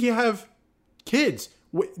 When did he have kids?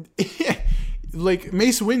 Like,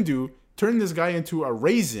 Mace Windu turned this guy into a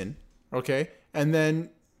raisin, okay? And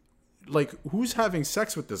then, like, who's having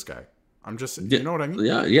sex with this guy? I'm just, you know what I mean?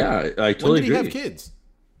 Yeah, I totally agree. When did he have kids?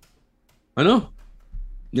 I know.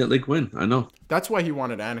 Yeah, like when? I know. That's why he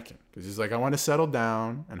wanted Anakin. Because he's like, I want to settle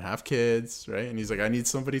down and have kids, right? And he's like, I need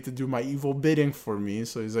somebody to do my evil bidding for me.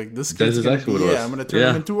 So he's like, this kid's I'm going to turn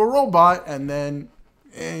him into a robot, and then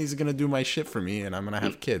he's going to do my shit for me, and I'm going to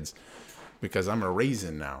have kids. Because I'm a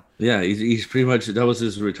raisin now. Yeah, he's pretty much, that was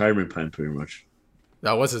his retirement plan, pretty much.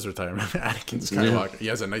 That was his retirement. Anakin Skywalker. Yeah. He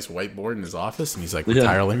has a nice whiteboard in his office, and he's like,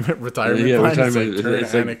 retirement plan. Retirement.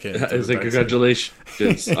 It's like, Anakin. It's like,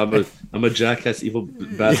 congratulations. I'm a jackass evil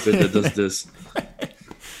bastard that does this.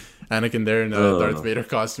 Anakin there in a Darth Vader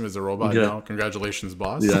costume as a robot now. Congratulations,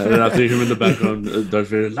 boss. Yeah, and after him in the background, Darth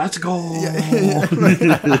Vader, let's go!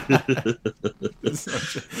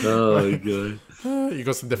 Oh, my God. He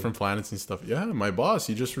goes to different planets and stuff. Yeah, my boss,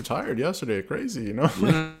 he just retired yesterday. Crazy, you know?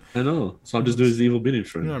 Yeah, I know. So I'm just doing his evil bidding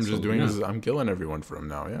for him. Yeah, I'm killing everyone for him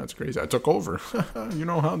now. Yeah, it's crazy. I took over. You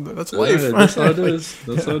know how, that's life. Yeah, that's how it is.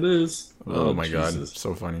 That's how it is. Oh my God. It's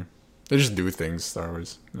so funny. They just do things, Star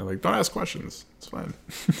Wars. They're like, don't ask questions. It's fine.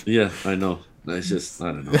 Yeah, I know. It's just,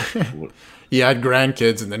 I don't know. He had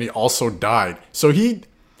grandkids, and then he also died. So he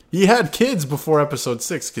had kids before Episode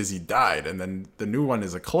 6 because he died, and then the new one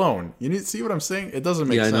is a clone. You need to see what I'm saying? It doesn't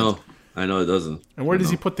make sense. Yeah, I know it doesn't. And where does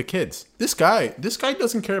he put the kids? This guy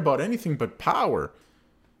doesn't care about anything but power.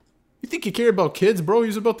 You think he cared about kids, bro?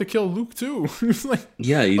 He's about to kill Luke too. He's like,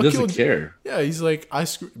 yeah, he doesn't care. Yeah, he's like, I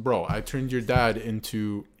turned your dad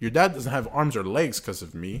into. Your dad doesn't have arms or legs because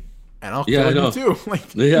of me, and I'll kill him too.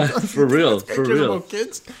 Like, yeah, for real, for real. About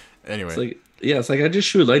kids. Anyway, it's like I just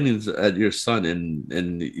shoot lightning at your son,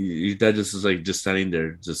 and your dad just is like just standing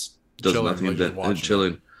there, just does nothing, and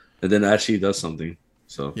chilling, and then actually does something.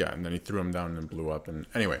 So yeah, and then he threw him down and blew up. And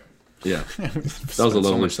anyway, yeah, that was a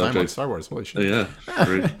lovely subject. Time on Star Wars, holy shit. Yeah,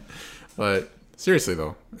 but seriously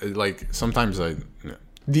though, like sometimes the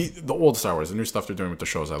old Star Wars, the new stuff they're doing with the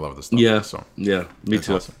shows, I love this stuff. Yeah, so yeah, me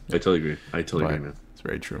too. Awesome. I totally agree. Man. It's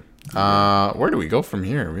very true. Where do we go from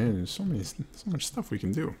here? There's so much stuff we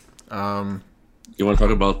can do. You want to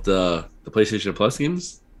talk about the PlayStation Plus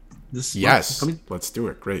games? Yes, let's do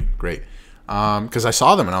it. Great. Because I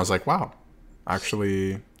saw them and I was like, wow,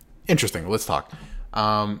 actually interesting. Let's talk.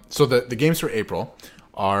 So the games for April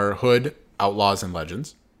are Hood, Outlaws, and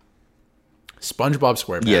Legends, SpongeBob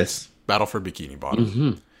SquarePants, yes, Battle for Bikini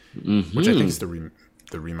Bottom, which I think is the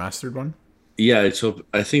remastered one. Yeah, so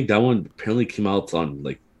I think that one apparently came out on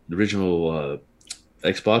like the original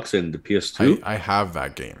Xbox and the PS2. I have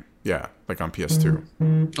that game. Yeah, like on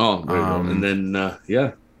PS2. Oh, there you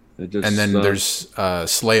go. And then there's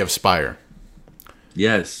Slay of Spire.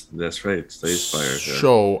 Yes, that's right. Slay of Spire.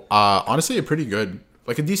 So honestly, a pretty good,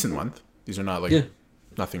 like a decent month. These are not like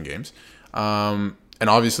nothing games. And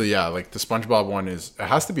obviously, like the SpongeBob one it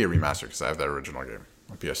has to be a remaster because I have that original game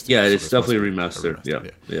on PS2. Yeah, it's definitely remastered. Yeah,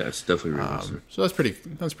 it's definitely remastered. So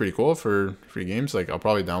that's pretty cool for free games. Like I'll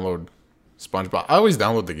probably download SpongeBob. I always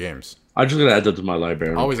download the games. I'm just gonna add them to my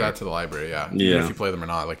library. Always add to the library. Yeah. Even if you play them or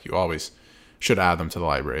not, like you always should add them to the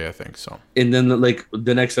library, I think so. And then like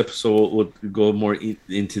the next episode would go more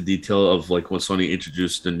into detail of like when Sony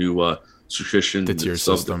introduced the new subscription, the tier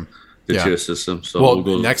system. The tier system. So we'll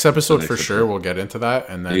go next episode for sure. We'll get into that,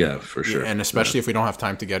 and then for sure, and especially if we don't have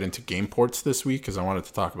time to get into game ports this week, because I wanted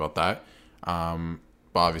to talk about that.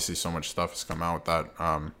 But obviously, so much stuff has come out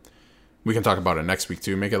that we can talk about it next week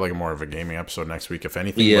too. Make it like more of a gaming episode next week, if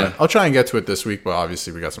anything. Yeah, but I'll try and get to it this week, but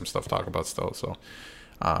obviously we got some stuff to talk about still. So,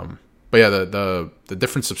 but yeah, the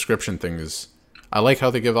different subscription thing is. I like how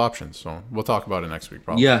they give options, so we'll talk about it next week,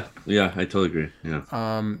 probably. Yeah, I totally agree.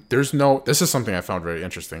 Yeah. This is something I found very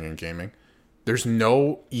interesting in gaming. There's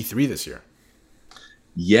no E3 this year.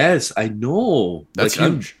 Yes, I know. That's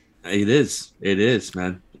huge. It is,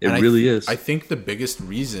 man. It really is. I think the biggest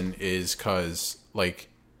reason is because, like,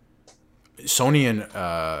 Sony and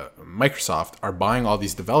Microsoft are buying all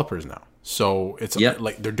these developers now. So it's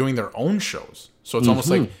like they're doing their own shows. So it's almost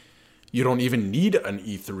like you don't even need an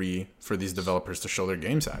E3 for these developers to show their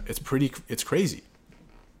games at. It's crazy.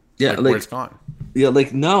 Yeah, like where it's gone. Yeah,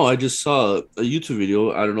 like now I just saw a YouTube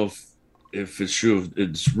video. I don't know if it's true,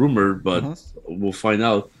 it's rumored, but we'll find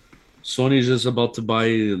out. Sony's just about to buy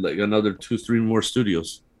like another 2-3 more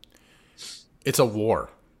studios. It's a war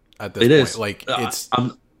at this point. Is. Like it's.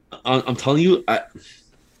 I'm telling you,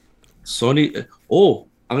 Sony. Oh,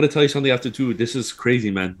 I'm gonna tell you something after too. This is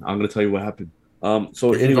crazy, man. I'm gonna tell you what happened.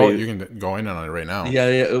 So anyway, you can go in on it right now.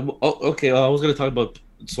 Yeah. Okay. I was gonna talk about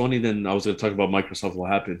Sony, then I was gonna talk about Microsoft.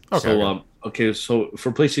 What happened? Okay. So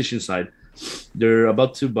for PlayStation side, they're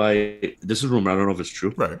about to buy. This is rumor. I don't know if it's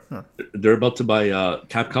true. Right. Yeah. They're about to buy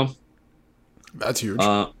Capcom. That's huge.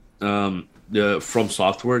 The From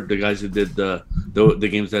Software, the guys who did the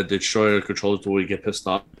games that destroy your controllers where you get pissed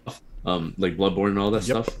off, like Bloodborne and all that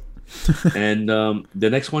stuff. And the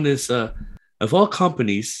next one is of all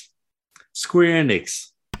companies, Square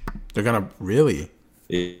Enix. They're gonna really?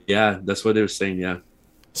 Yeah, that's what they were saying. Yeah.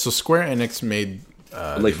 So Square Enix made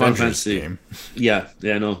like Final Fantasy game. Yeah,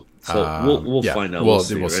 I know. So we'll find out. We'll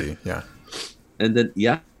see. Yeah. And then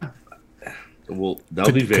well,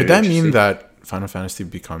 that'll be very. Could that mean that Final Fantasy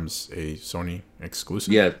becomes a Sony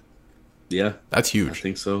exclusive? Yeah. That's huge. I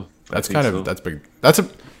think so. That's big. It's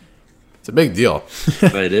a big deal.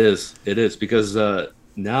 It is because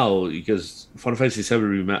now because Final Fantasy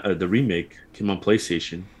VII the remake came on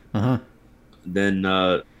PlayStation, then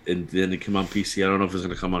and then it came on PC. I don't know if it's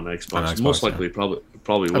going to come on Xbox. Most likely, probably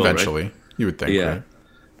will. Eventually, right? You would think. Yeah, right?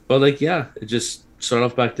 But like it just started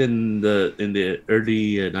off back then in the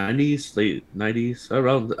early 90s, late 90s,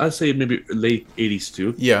 around I'd say maybe late 80s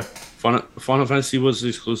too. Yeah, Final Fantasy was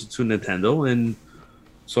exclusive to Nintendo, and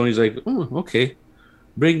Sony's like, okay.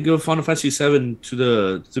 Bring Final Fantasy VII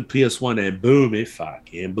to PS1, and boom,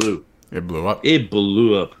 it blew. It blew up.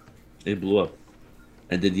 It blew up.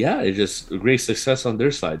 And then it just a great success on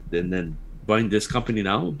their side. And then buying this company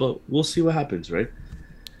now, but we'll see what happens, right?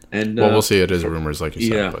 And we'll see. It is rumors, like you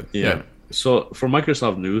said. But yeah. So for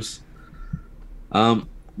Microsoft news, the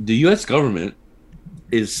U.S. government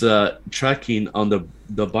is tracking on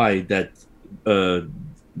the buy that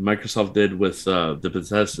Microsoft did with the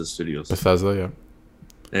Bethesda studios. Bethesda, yeah.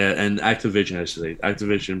 And Activision, I should say.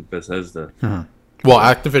 Activision, Bethesda. Well,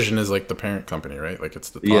 Activision is like the parent company, right? Like it's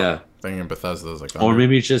the top thing, and Bethesda is like. Or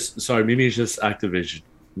maybe it's just Activision.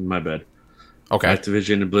 My bad. Okay.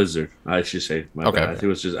 Activision and Blizzard, I should say. My bad. I think it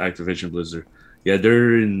was just Activision, Blizzard. Yeah,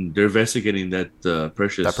 they're investigating that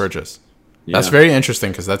purchase. That purchase. Yeah. That's very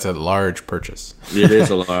interesting because that's a large purchase. It is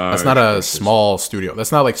a large. That's not a small studio.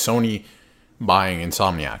 That's not like Sony buying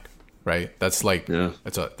Insomniac. Right, that's like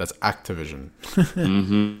that's Activision.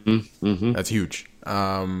 That's huge.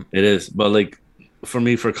 It is, but like for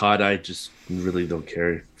me, for COD, I just really don't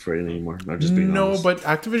care for it anymore. I'm just being honest. But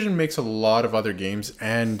Activision makes a lot of other games,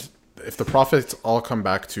 and if the profits all come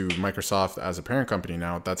back to Microsoft as a parent company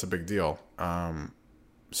now, that's a big deal.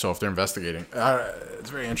 So if they're investigating, it's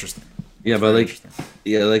very interesting. Yeah, but like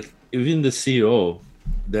even the CEO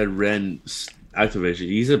that ran Activision,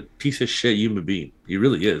 he's a piece of shit human being. He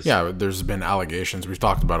really is. Yeah, there's been allegations. We've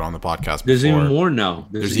talked about it on the podcast before. There's even more now.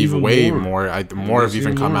 There's even way more. More have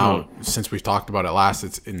even come out since we've talked about it last.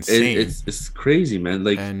 It's insane. It's crazy, man.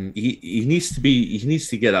 Like he needs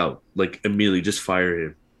to get out like immediately. Just fire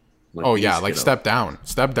him. Like step down,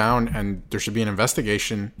 and there should be an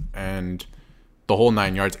investigation and the whole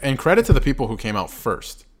 9 yards. And credit to the people who came out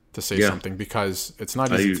first to say something, because it's not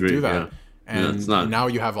easy to do that. Yeah. And now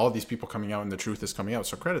you have all these people coming out, and the truth is coming out.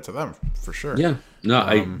 So credit to them for sure. Yeah, no,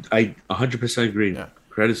 I 100% agree. Yeah.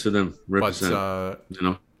 Credit to them, represent. But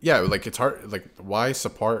yeah, like it's hard. Like why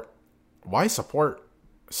support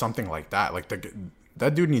something like that? Like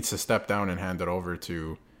that dude needs to step down and hand it over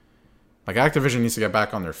to Like Activision needs to get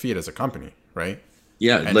back on their feet as a company, right?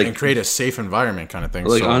 Yeah, and create a safe environment kind of thing.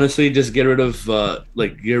 Like honestly, just get rid of the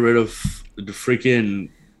freaking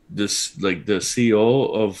the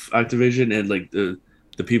CEO of Activision and like the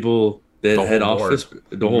people that head office,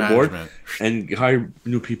 the whole board, and hire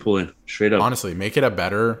new people in straight up. Honestly, make it a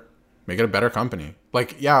better company.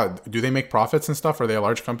 Like, yeah, do they make profits and stuff? Are they a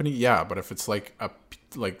large company? Yeah, but if it's like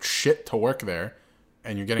shit to work there,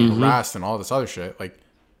 and you're getting harassed and all this other shit, like,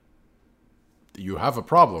 you have a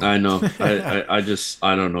problem. I know. I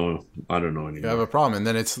don't know anymore. You have a problem, and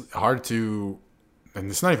then it's hard to, and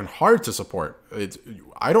it's not even hard to support.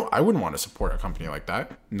 I wouldn't want to support a company like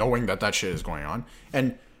that, knowing that shit is going on,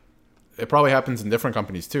 and it probably happens in different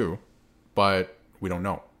companies too, but we don't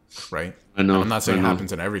know, right? I know. And I'm not saying it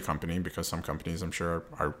happens in every company, because some companies I'm sure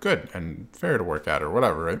are good and fair to work at or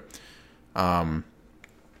whatever, right?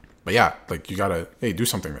 But yeah, like you gotta do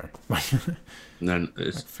something there, then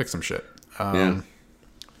fix some shit. Yeah,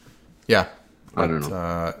 but, I don't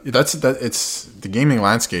know. It's the gaming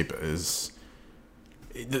landscape is,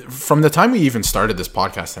 from the time we even started this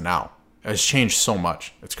podcast to now, has changed so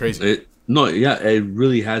much. It's crazy. It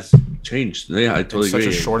really has changed. Yeah, I totally agree.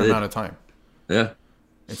 Such a short amount of time. Yeah,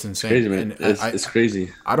 it's insane. It's crazy, man. It's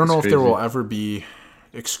crazy. I don't know if there will ever be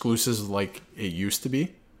exclusives like it used to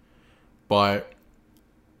be, but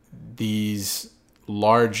these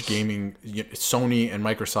large gaming, Sony and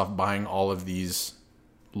Microsoft buying all of these,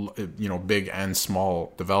 big and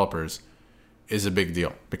small developers is a big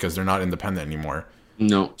deal, because they're not independent anymore.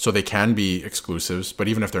 No. So they can be exclusives, but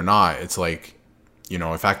even if they're not, it's like,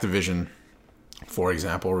 if Activision, for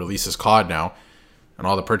example, releases COD now, and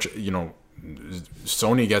all the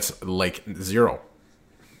Sony gets like 0.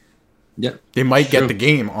 Yeah. They might get the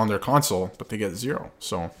game on their console, but they get 0.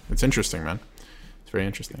 So it's interesting, man. It's very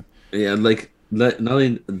interesting. Yeah, like, not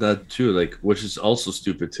only that too, like, which is also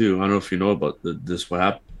stupid too. I don't know if you know about this. What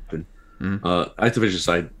happened? Activision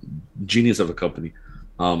side, genius of a company.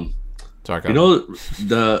 Sorry,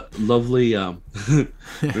 the lovely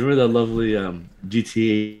remember the lovely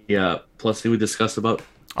GTA Plus thing we discussed about?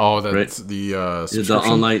 Oh, that's right? the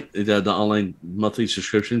online monthly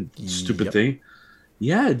subscription stupid thing.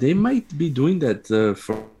 Yeah, they might be doing that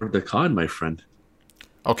for the COD, my friend.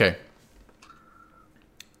 Okay.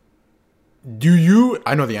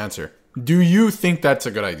 I know the answer. Do you think that's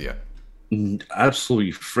a good idea?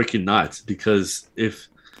 Absolutely freaking not. Because if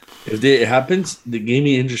it happens, the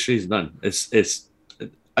gaming industry is done.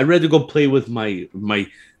 I'd rather go play with my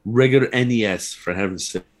regular NES, for heaven's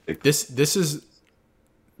sake. This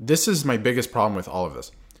is my biggest problem with all of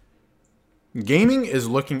this. Gaming is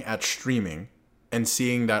looking at streaming and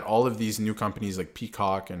seeing that all of these new companies like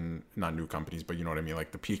Peacock, and not new companies, but you know what I mean,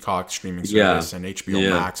 like the Peacock streaming service and HBO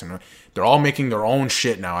Max, and they're all making their own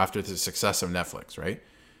shit now after the success of Netflix, right?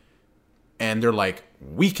 And they're like,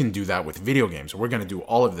 we can do that with video games. We're going to do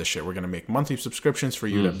all of this shit. We're going to make monthly subscriptions for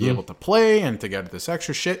you to be able to play and to get this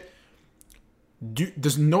extra shit.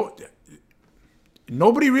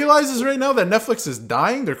 Nobody realizes right now that Netflix is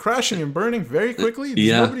dying? They're crashing and burning very quickly?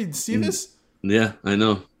 Does nobody see this? Yeah, I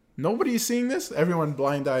know. Nobody's seeing this? Everyone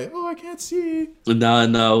blind eye. Oh, I can't see.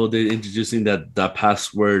 No, they're introducing that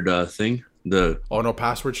password thing. No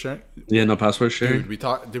password sharing? Yeah, no password sharing. Dude,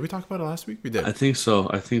 did we talk about it last week? We did. I think so.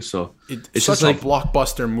 It's such a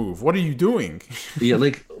blockbuster move. What are you doing? Yeah,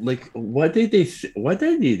 like what are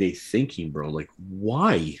they thinking, bro? Like,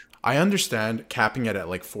 why? I understand capping it at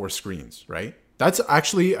like 4 screens, right? That's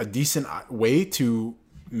actually a decent way to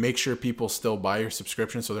make sure people still buy your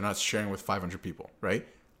subscription, so they're not sharing with 500 people, right?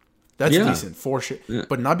 That's decent.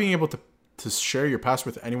 But not being able to share your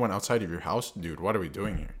password with anyone outside of your house, dude, what are we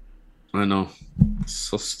doing here? I know. It's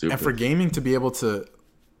so stupid. And for gaming to be able to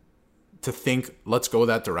think, let's go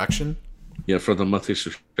that direction. Yeah, for the monthly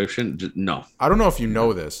subscription, no. I don't know if you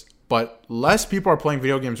know this, but less people are playing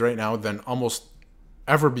video games right now than almost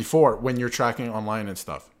ever before when you're tracking online and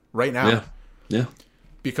stuff. Right now. Yeah.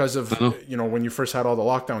 Because of, when you first had all the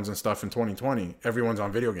lockdowns and stuff in 2020, everyone's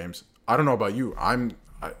on video games. I don't know about you.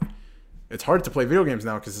 It's hard to play video games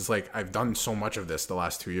now because it's like I've done so much of this the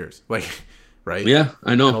last 2 years. Like, right? Yeah,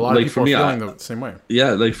 I know. And a lot of people are feeling the same way.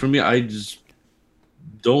 Yeah, like for me, I just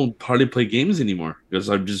don't hardly play games anymore because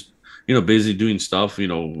I'm just, busy doing stuff,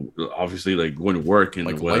 obviously like going to work and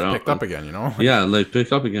like life picked up again, Yeah, like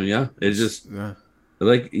pick up again, yeah. It's just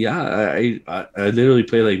like, I literally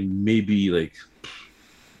play like maybe like,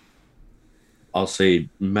 I'll say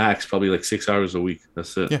max probably like 6 hours a week.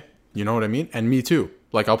 That's it. Yeah, you know what I mean? And me too.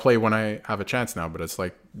 Like I'll play when I have a chance now, but it's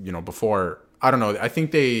like, before, I don't know. I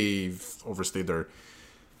think they've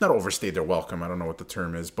not overstayed their welcome. I don't know what the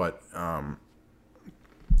term is, but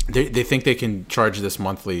they think they can charge this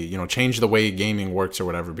monthly, change the way gaming works or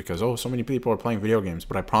whatever, because so many people are playing video games.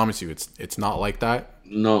 But I promise you, it's not like that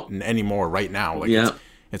anymore right now. Like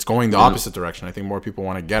it's going the opposite direction. I think more people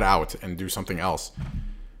want to get out and do something else.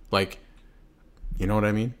 Like, you know what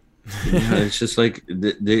I mean? Yeah, it's just like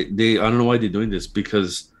they I don't know why they're doing this,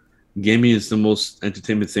 because gaming is the most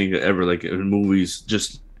entertainment thing ever. Like movies,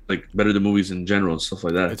 just like better than movies in general and stuff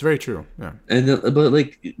like that. It's very true. Yeah. And but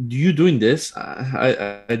like you doing this,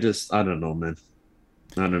 I don't know, man.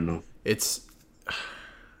 I don't know.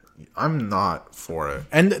 I'm not for it.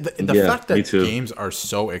 And the fact that games are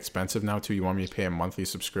so expensive now too. You want me to pay a monthly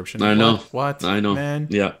subscription? I know. What? I know, man.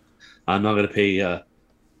 Yeah, I'm not gonna pay.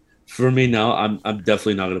 For me now, I'm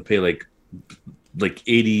definitely not gonna pay like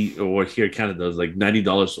 $80, or here in Canada is like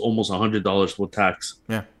 $90, almost $100 with tax.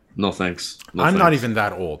 Yeah. No thanks. I'm not even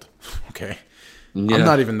that old. Okay. Yeah. I'm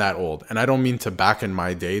not even that old, and I don't mean to back in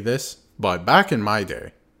my day but back in my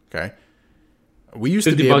day, okay, we used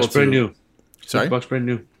to be able to. $50 brand new. Sorry, $50 brand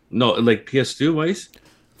new. No, like PS2 wise.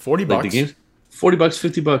 $40. Like the games. $40,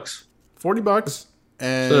 $50. $40,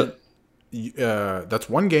 and that's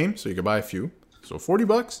one game, so you could buy a few. So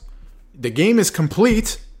 $40. The game is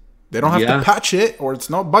complete. They don't have to patch it, or it's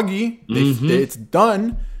not buggy. It's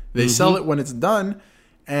done. They sell it when it's done,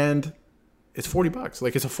 and it's $40.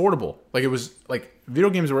 Like, it's affordable. Like, it was like video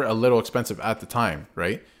games were a little expensive at the time,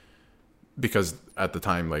 right? Because at the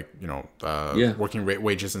time, like, working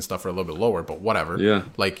wages and stuff are a little bit lower, but whatever. Yeah.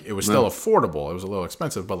 Like, it was still affordable. It was a little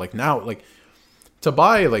expensive, but like now, like, to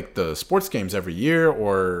buy like the sports games every year,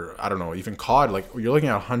 or I don't know, even COD, like you're looking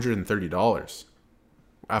at $130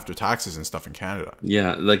 after taxes and stuff in Canada.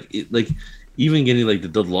 Yeah, like even getting like the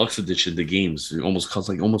deluxe edition, the games almost cost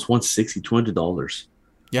like almost $160, $200.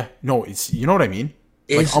 Yeah, no, it's, you know what I mean?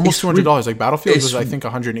 Like almost $200. Like Battlefield was, I think,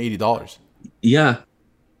 $180. Yeah.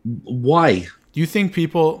 Why? Do you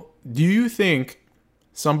think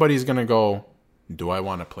somebody's gonna go, do I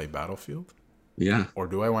want to play Battlefield? Yeah. Or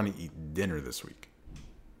do I want to eat dinner this week?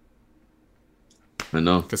 I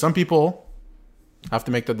know. Because some people have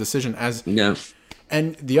to make that decision as... Yeah.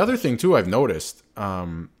 And the other thing, too, I've noticed,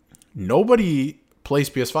 nobody plays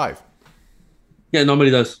PS5. Yeah, nobody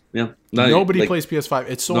does. Yeah. Nobody plays PS5.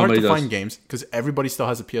 It's so hard to find games because everybody still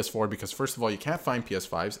has a PS4, because, first of all, you can't find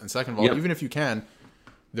PS5s. And second of all, even if you can,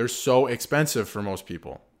 they're so expensive for most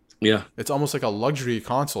people. Yeah. It's almost like a luxury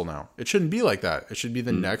console now. It shouldn't be like that. It should be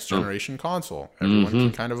the next generation console. Everyone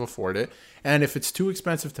can kind of afford it. And if it's too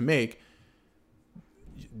expensive to make,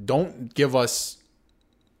 don't give us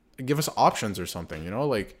options or something,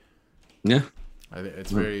 like. Yeah. I think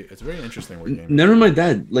it's very interesting. Never mind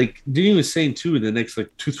that. Like, didn't even say too, in the next like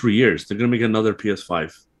 2-3 years, they're gonna make another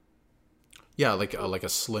PS5. Yeah, like a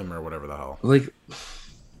Slim or whatever the hell. Like,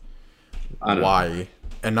 I don't know.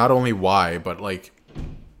 And not only why, but like,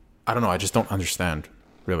 I don't know. I just don't understand.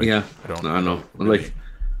 Really. Yeah. I know. Really, like,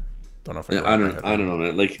 don't know if I don't know,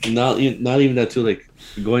 man. Like, not even that too. Like,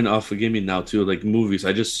 going off of gaming now too. Like movies.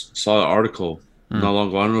 I just saw an article not long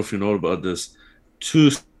ago. I don't know if you know about this.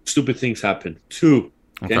 2 stupid things happened. 2.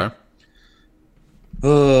 Okay.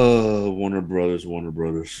 Warner Brothers.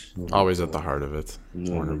 Always at the heart of it.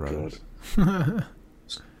 Warner Brothers.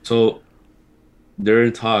 So they're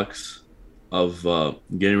in talks of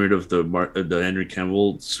getting rid of the Henry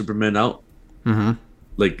Cavill Superman out. Mm-hmm.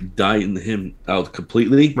 Like dying him out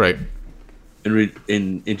completely. Right. And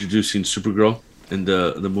in introducing Supergirl in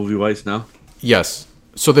the movie wise now. Yes.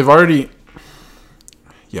 So they've already.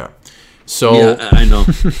 Yeah. So yeah, I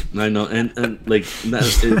know, and like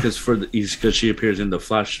because she appears in the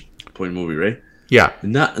Flashpoint movie, right? Yeah.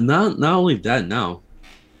 Not only that, now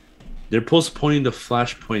they're postponing the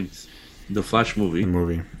Flash movie. The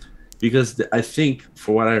movie. Because I think,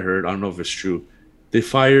 for what I heard, I don't know if it's true, they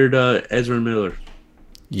fired Ezra Miller.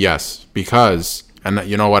 Yes, because, and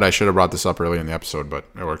you know what, I should have brought this up earlier in the episode, but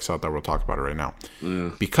it works out that we'll talk about it right now.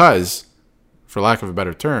 Yeah. Because, for lack of a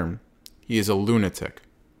better term, he is a lunatic.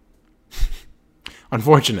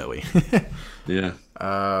 Unfortunately. Yeah.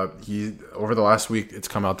 He over the last week, it's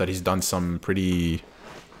come out that he's done some pretty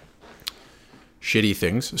shitty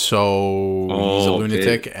things. So he's a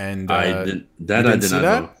lunatic, and I did not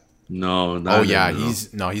know. No. Oh yeah,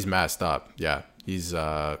 he's messed up. Yeah, he's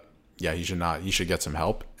he should not. He should get some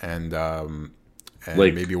help, and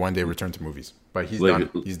like, maybe one day return to movies. But he's done.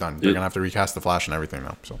 He's done. They're gonna have to recast the Flash and everything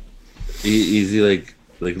now. So is he like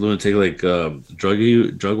Like lunatic, like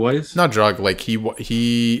drug wise? Not drug. Like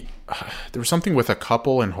he there was something with a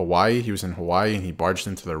couple in Hawaii. He was in Hawaii and he barged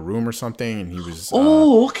into their room or something, and he was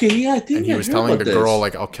okay, yeah, I think. And he was telling the girl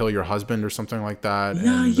like, "I'll kill your husband" or something like that.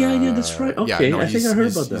 Yeah, and, that's right. Okay, yeah, no, I think I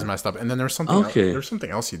heard about that. He's messed up. And then there was something. Okay. There was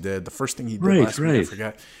something else he did. The first thing he did last week, I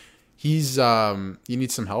forget. He's he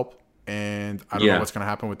needs some help, and I don't know what's gonna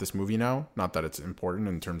happen with this movie now. Not that it's important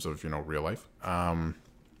in terms of real life.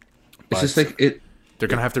 It's just like it. They're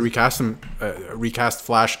gonna have to recast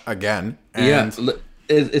Flash again. And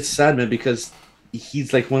it's sad, man, because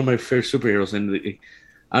he's like one of my favorite superheroes, and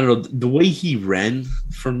I don't know the way he ran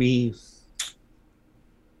for me.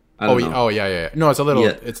 Oh yeah. No, it's a little.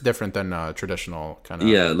 Yeah. It's different than traditional kind of.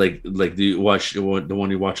 Yeah, like do you watch the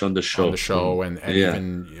one you watch on the show? On the show, and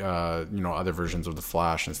even other versions of the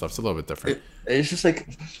Flash and stuff. It's a little bit different. It's just like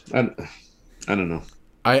I don't know.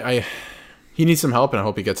 He needs some help, and I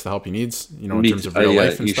hope he gets the help he needs. In terms of real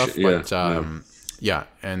life and stuff.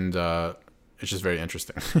 And it's just very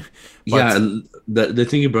interesting. And the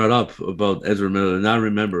thing you brought up about Ezra Miller, and I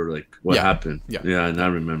remember like what happened. Yeah, and I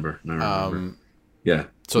remember. Yeah.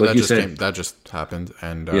 So that just happened,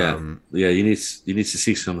 and you need to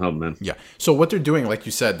seek some help, man. Yeah. So what they're doing, like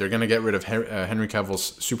you said, they're gonna get rid of Henry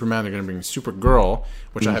Cavill's Superman. They're gonna bring Supergirl,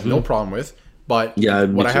 which I have no problem with. But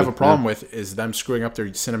what I have a problem with is them screwing up their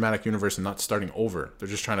cinematic universe and not starting over. They're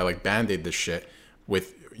just trying to like band-aid this shit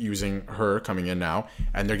with using her coming in now,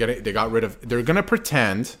 and they're gonna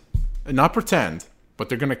pretend, but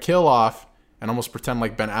they're gonna kill off and almost pretend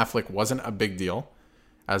like Ben Affleck wasn't a big deal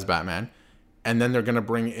as Batman. And then they're going to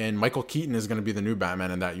bring in Michael Keaton is going to be the new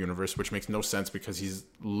Batman in that universe, which makes no sense because he's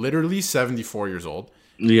literally 74 years old.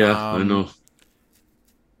 Yeah, I know.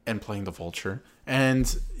 And playing the Vulture. And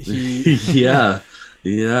he... yeah.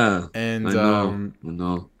 And I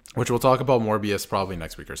know. Which we'll talk about Morbius probably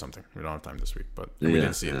next week or something. We don't have time this week, but we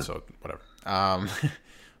didn't see it, so whatever.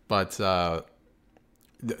 But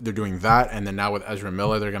they're doing that. And then now with Ezra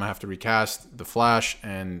Miller, they're going to have to recast The Flash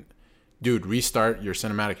and... Dude, restart your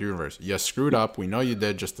cinematic universe. You screwed up. We know you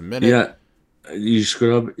did. Just a minute. Yeah, you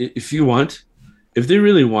screwed up. If they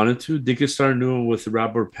really wanted to, they could start a new one with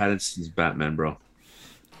Robert Pattinson's Batman, bro.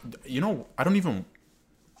 I don't even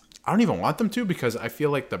want them to because I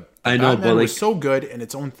feel like the Batman was so good in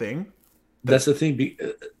its own thing. That's the thing.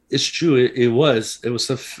 It's true. It was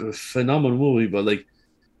a phenomenal movie, but like,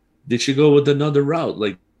 they should go with another route.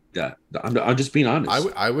 Like that. I'm just being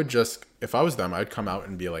honest. I would just, if I was them, I'd come out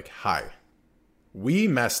and be like, "Hi, we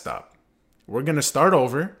messed up. We're gonna start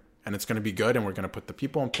over, and it's gonna be good, and we're gonna put the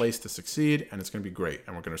people in place to succeed, and it's gonna be great,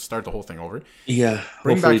 and we're gonna start the whole thing over." Yeah,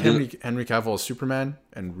 bring back Henry Cavill as Superman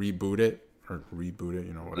and reboot it.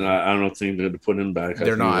 Whatever. I don't think they're gonna put him back.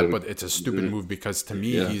 They're not, but it's a stupid move because to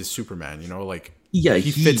me, he's Superman.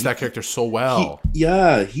 He fits that character so well.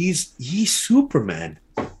 He's Superman.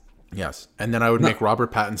 Yes, and then I would make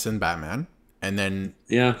Robert Pattinson Batman, and then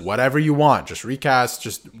whatever you want, just recast,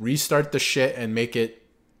 just restart the shit and make it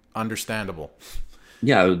understandable.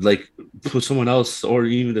 Yeah, like put someone else or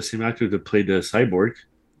even the same actor that played the Cyborg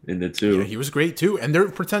in it too. Yeah, he was great too, and they're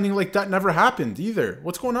pretending like that never happened either.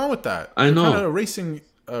 What's going on with that? I know. They're kind of erasing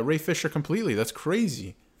Ray Fisher completely. That's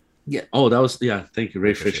crazy. Yeah. Oh, that was thank you,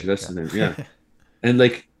 Ray Fisher. That's the name. Yeah, and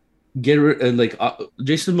like. Jason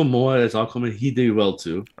Momoa as Aquaman, he did well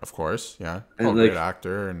too. Of course, yeah, and great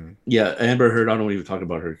actor, and Amber Heard. I don't even talk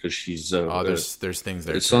about her because she's there's things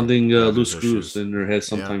there. There's something loose screws in her head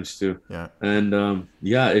sometimes too. Yeah, and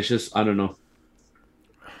it's just I don't know.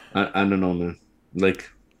 I don't know, man. Like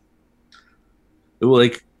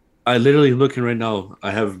I literally looking right now.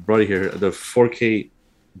 I have brought it here the 4K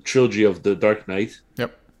trilogy of The Dark Knight.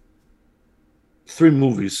 Yep, 3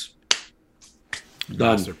 movies.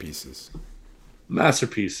 Done.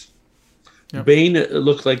 Masterpiece. Yep. Bane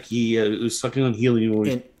looked like he was sucking on helium.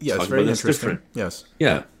 It's very interesting. Yes.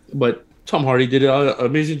 Yeah, but Tom Hardy did an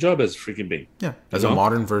amazing job as freaking Bane. Yeah, as a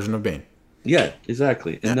modern version of Bane. Yeah,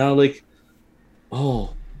 exactly. And now, I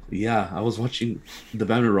was watching the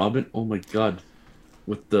Batman Robin. Oh my god,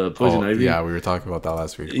 with the Poison Ivy. Yeah, we were talking about that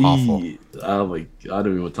last week. Awful. Oh my god, I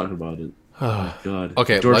don't even want to talk about it. Oh my god.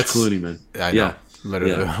 Okay, George Clooney, man. I know.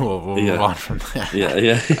 Literally, we'll move on from that.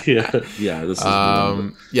 Yeah. This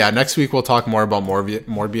is next week we'll talk more about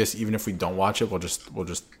Morbius. Even if we don't watch it, we'll just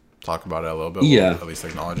talk about it a little bit. Yeah, we'll at least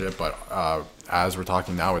acknowledge it. But as we're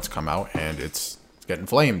talking now, it's come out and it's getting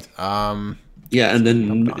flamed. And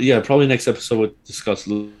then probably next episode we'll discuss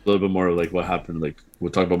a little bit more of like what happened. Like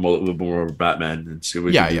we'll talk about a little bit more of Batman and see what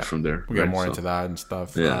we can do from there. We'll get more into that and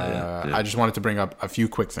stuff. I just wanted to bring up a few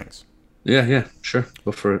quick things. Yeah, sure.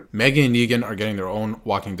 Go for it. Megan and Negan are getting their own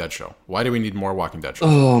Walking Dead show. Why do we need more Walking Dead shows?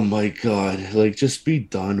 Oh my god. Like, just be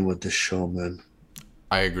done with the show, man.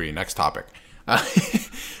 I agree. Next topic.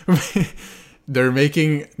 They're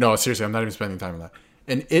making... No, seriously, I'm not even spending time on that.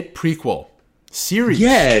 An It prequel series.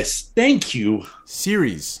 Yes, thank you.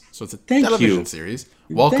 Series. So it's a television series.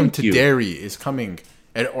 Welcome to Derry is coming...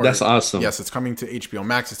 That's awesome. Yes, it's coming to HBO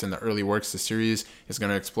Max. It's in the early works. The series is going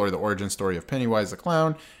to explore the origin story of Pennywise the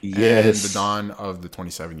Clown and the dawn of the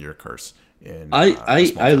 27-year curse.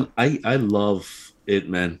 I love it,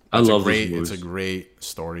 man. I love it. It's a great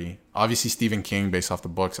story. Obviously, Stephen King, based off the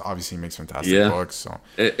books, obviously makes fantastic books. So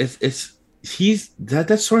that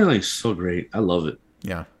storyline is so great. I love it.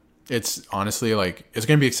 Yeah. It's honestly like it's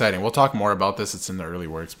going to be exciting. We'll talk more about this. It's in the early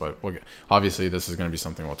works, but obviously this is going to be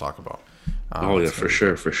something we'll talk about. For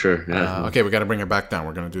sure. Yeah. Okay, we got to bring it back down.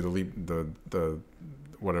 We're going to do the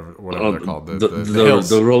whatever they're called, the hills,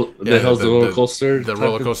 the roller coaster, the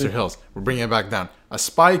roller coaster hills. We're bringing it back down. A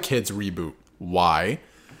Spy Kids reboot. Why?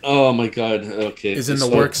 Oh my god. Okay. Is in the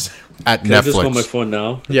works at Netflix. I just hold my phone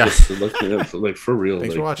now. Yeah. Like for real.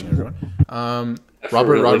 Thanks for watching, everyone.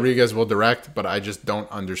 Robert Rodriguez will direct, but I just don't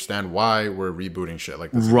understand why we're rebooting shit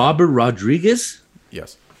like this. Robert Rodriguez?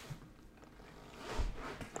 Yes.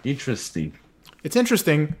 Interesting. It's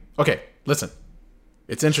interesting. Okay, listen.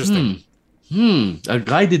 It's interesting. A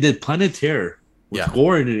guy that did Planet Terror with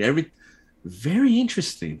Gordon and everything. Very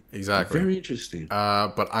interesting. Exactly. Very interesting.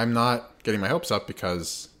 But I'm not getting my hopes up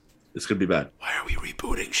because it's gonna be bad. Why are we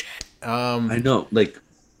rebooting shit? I know. Like,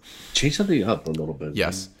 change something up a little bit.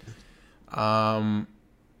 Yes. Okay.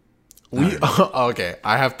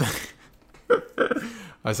 I have to.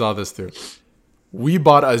 I saw this too. We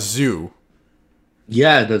bought a zoo.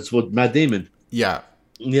 Yeah, that's what Matt Damon. Yeah.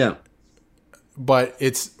 Yeah. But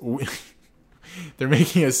it's they're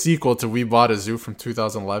making a sequel to We Bought a Zoo from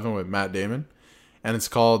 2011 with Matt Damon, and it's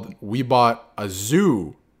called We Bought a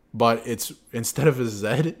Zoo, but it's instead of a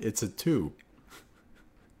Z, it's a 2.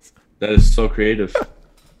 That is so creative.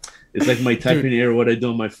 It's like my typing error, what I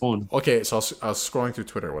do on my phone. Okay, so I was scrolling through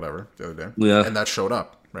Twitter or whatever the other day. Yeah. And that showed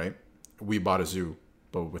up, right? We bought a zoo,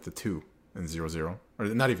 but with a 2 and 00. Or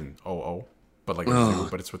not even 00, but like a zoo,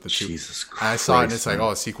 but it's with the 2. Jesus Christ. And I saw it and it's like,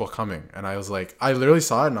 a sequel coming. And I was like, I literally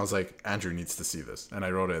saw it and I was like, Andrew needs to see this. And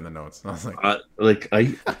I wrote it in the notes. And I was like,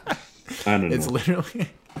 I don't know. It's literally...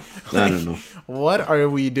 I don't know. What are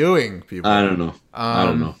we doing, people? I don't know. I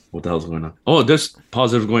don't know what the hell's going on. Oh, there's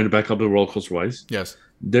positive going back up the roller coaster wise. Yes.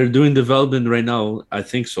 They're doing development right now. I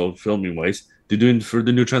think so, filming wise. They're doing for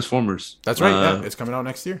the new Transformers. That's right. Yeah, it's coming out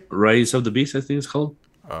next year. Rise of the Beast, I think it's called.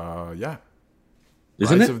 Yeah.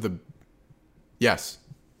 Isn't Rise it? of the... Yes.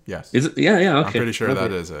 Is it? Yeah. Okay. I'm pretty sure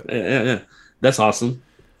that is it. Yeah. That's awesome.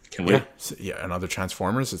 Can't wait. Yeah, another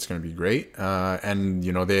Transformers. It's going to be great. And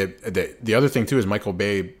you know, the other thing too is Michael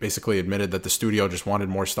Bay basically admitted that the studio just wanted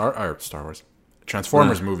more Star Wars,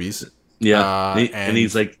 Transformers movies. Yeah, and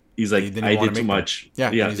he's like, I did too much.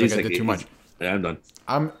 Yeah, he's like, I did too much. Yeah, I'm done.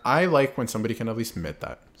 I like when somebody can at least admit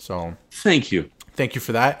that. So thank you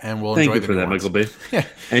for that, and we'll thank enjoy you for that, ones. Michael Bay. Yeah,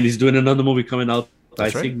 and he's doing another movie coming out.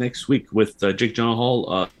 That's I think next week with Jake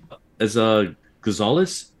Gyllenhaal as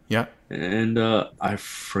Gonzalez. Yeah. And I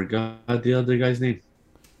forgot the other guy's name.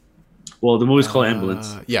 Well, the movie's called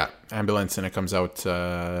Ambulance. Yeah, Ambulance, and it comes out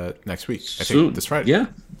next week. I Soon. think this Friday. Yeah.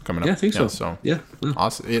 Coming up. Yeah, I think so. So yeah.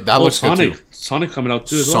 Awesome. That looks Sonic. good too. Sonic coming out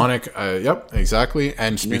too as well. Sonic, yep, exactly.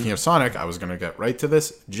 And speaking of Sonic, I was going to get right to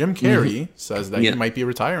this. Jim Carrey says that he might be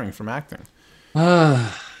retiring from acting. Good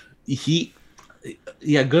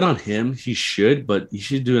on him. He should, but he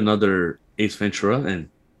should do another Ace Ventura and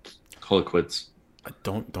call it quits.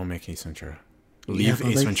 Don't make Ace Ventura. Leave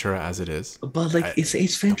Ace Ventura as it is. But it's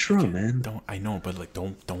Ace Ventura, man. I know, but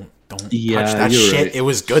don't touch Yeah, that shit. right. It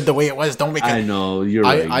was good the way it was. Don't make it. I know, you're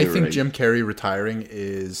right. I think Jim Carrey retiring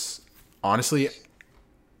is honestly,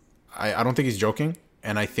 I don't think he's joking,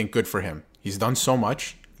 and I think good for him. He's done so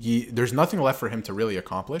much. There's nothing left for him to really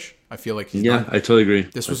accomplish. I feel like he's done. I totally agree.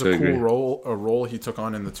 This was a cool role he took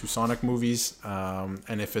on in the 2 Sonic movies,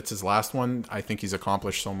 and if it's his last one, I think he's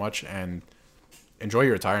accomplished so much. And enjoy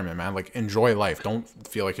your retirement, man. Like, enjoy life. Don't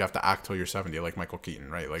feel like you have to act till you're 70, like Michael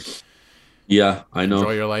Keaton, right? Like, yeah, I know.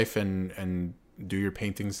 Enjoy your life and do your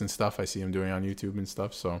paintings and stuff. I see him doing on YouTube and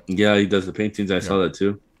stuff. So yeah, he does the paintings. I saw that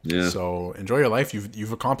too. Yeah. So enjoy your life.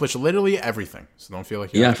 You've accomplished literally everything. So don't feel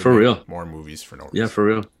like you have to for real. More movies for no reason. Yeah, for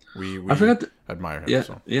real. We I forgot to admire him. Yeah,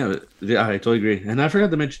 so. yeah, I totally agree. And I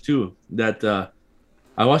forgot to mention too that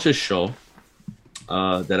I watched a show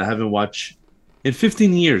that I haven't watched in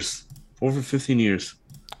 15 years. Over 15 years.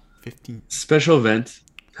 15. Special event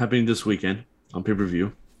happening this weekend on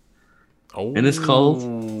pay-per-view. and it's called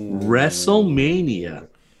WrestleMania.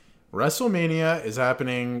 WrestleMania is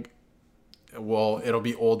happening. Well, it'll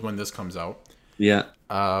be old when this comes out. Yeah.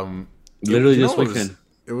 Literally this weekend.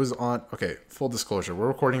 It was on. Okay, full disclosure. We're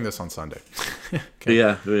recording this on Sunday. Okay.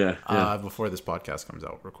 Yeah. Before this podcast comes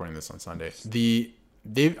out, recording this on Sunday.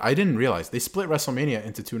 I didn't realize they split WrestleMania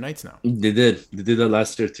into 2 nights now. They did that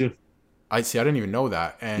last year too. I didn't even know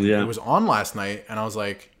that, and it was on last night, and I was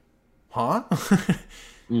like, huh?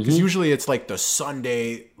 Because usually it's like the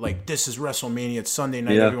Sunday, like this is WrestleMania. It's Sunday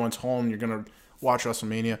night. Yeah. Everyone's home. You're gonna watch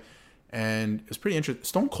WrestleMania, and it's pretty interesting.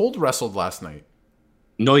 Stone Cold wrestled last night.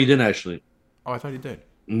 No, he didn't actually. Oh, I thought he did.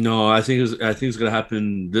 No, I think it's gonna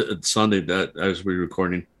happen Sunday. That as we're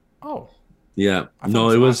recording. Oh. Yeah.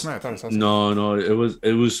 No, it was. No,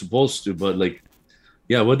 it was supposed to, but like,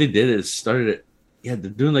 yeah, what they did is started it. Yeah,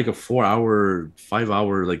 they're doing like a 4-hour,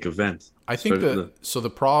 5-hour like event. I think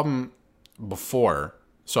the problem before.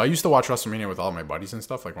 So I used to watch WrestleMania with all my buddies and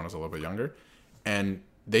stuff, like when I was a little bit younger, and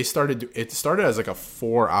it started as like a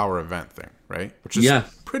 4-hour event thing, right? Which is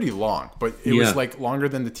pretty long, but it was like longer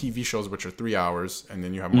than the TV shows, which are 3 hours, and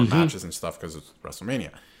then you have more matches and stuff because it's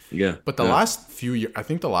WrestleMania. Yeah. But the last few years, I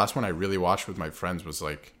think the last one I really watched with my friends was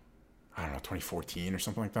like, I don't know, 2014 or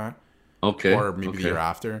something like that. Okay. Or maybe the year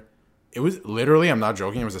after. It was literally, I'm not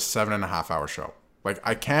joking, it was a 7.5-hour show. Like,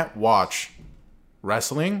 I can't watch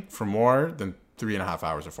wrestling for more than 3.5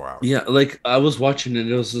 hours or 4 hours. Yeah, like I was watching and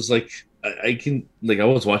it was just like I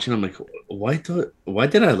was watching. I'm like, why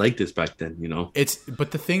did I like this back then? You know,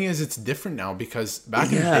 but the thing is, it's different now because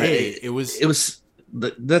back in the day, it was.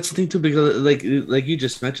 That's the thing too, because like you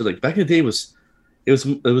just mentioned, like back in the day, it was a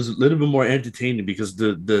little bit more entertaining because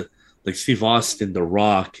the like Steve Austin, The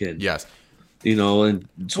Rock, and yes, you know, and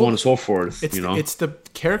so on and so forth. It's the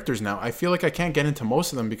characters now. I feel like I can't get into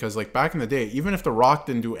most of them because like back in the day, even if The Rock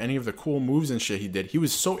didn't do any of the cool moves and shit he did, he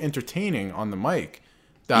was so entertaining on the mic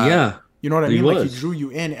that you know what I mean? Like he drew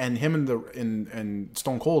you in, and him and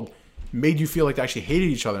Stone Cold made you feel like they actually hated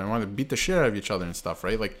each other and wanted to beat the shit out of each other and stuff,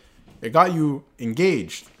 right? Like it got you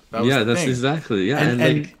engaged. That's exactly. And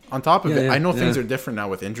like, on top of it, I know things are different now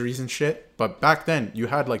with injuries and shit, but back then you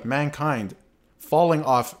had like Mankind falling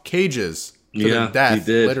off cages to their death,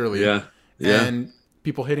 literally. And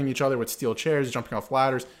people hitting each other with steel chairs, jumping off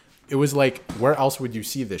ladders. It was like, where else would you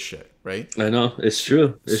see this shit, right? I know. It's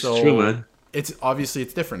true. It's true, man. It's obviously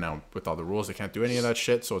it's different now with all the rules. They can't do any of that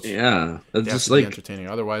shit. So it's just like entertaining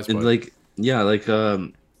otherwise. And but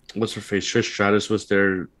what's her face? Trish Stratus was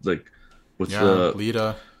there, like with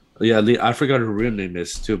Lita. Yeah, I forgot her real name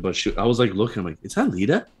is too, but I was like looking, I'm like, is that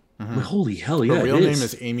Lita? I'm like, holy hell, yeah. Her real name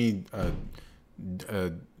is Amy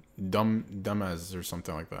Dumaz or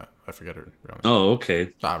something like that. I forget her real name. Oh, okay.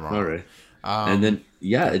 Not wrong. All right. And then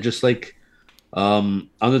it just like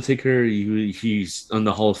Undertaker, he's on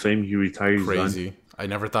the Hall of Fame. He retired. Crazy. I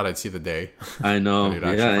never thought I'd see the day. I know.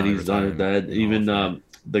 And he's done with that. Even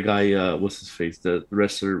the guy, what's his face? The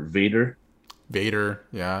wrestler Vader. Vader.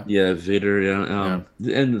 Yeah, Vader. Yeah.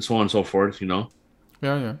 And so on and so forth. You know.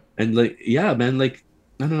 Yeah. And like, man. Like,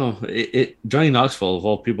 I don't know. Johnny Knoxville of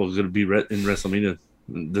all people is going to be in WrestleMania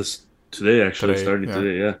today. Actually, starting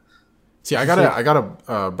today. Yeah. See, I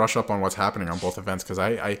gotta brush up on what's happening on both events because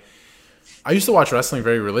I used to watch wrestling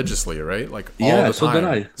very religiously, right? Like all the time. So did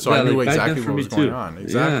I. So I knew exactly what was going on.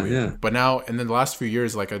 Exactly. Yeah. But now, and then the last few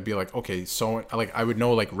years, like I'd be like, okay, so like I would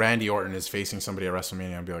know like Randy Orton is facing somebody at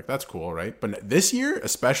WrestleMania. I'd be like, that's cool, right? But this year,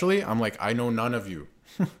 especially, I'm like, I know none of you.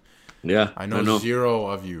 I know zero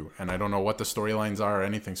of you, and I don't know what the storylines are or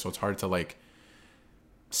anything. So it's hard to like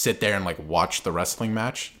sit there and like watch the wrestling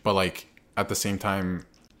match. But like at the same time,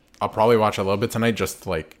 I'll probably watch a little bit tonight. Just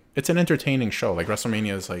like it's an entertaining show. Like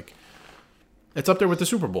WrestleMania is like. It's up there with the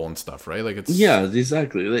Super Bowl and stuff, right? Like it's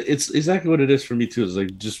exactly. It's exactly what it is for me too. It's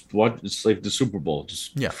like just watch. It's like the Super Bowl,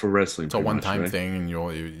 just for wrestling. It's a one-time thing, and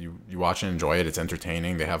you watch and enjoy it. It's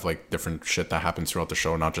entertaining. They have like different shit that happens throughout the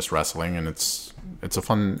show, not just wrestling, and it's a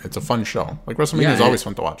fun show. Like WrestleMania is always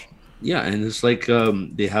fun to watch. Yeah, and it's like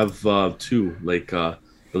they have two. Like the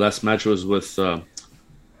last match was with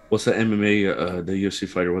what's the MMA the UFC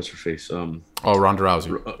fighter? What's her face? Ronda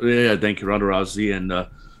Rousey. Yeah, thank you, Ronda Rousey, and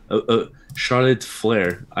Charlotte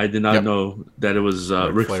Flair. I did not know that it was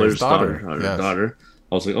Ric Flair's daughter.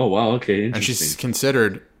 I was like, oh wow, okay, interesting. And she's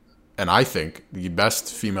considered, and I think, the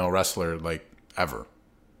best female wrestler like ever.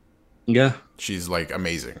 Yeah, she's like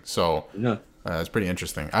amazing. So it's pretty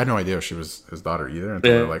interesting. I had no idea she was his daughter either.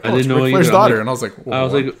 Until they're like, I didn't know Ric Flair's daughter, and I was like,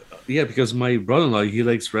 like, yeah, because my brother-in-law, he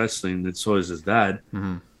likes wrestling, and so is his dad.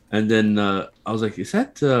 Mm-hmm. And then I was like, is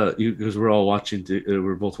that because we're all watching?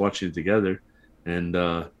 We're both watching it together, and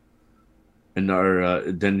and our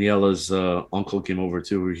Daniela's uncle came over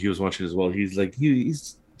too. He was watching as well. He's like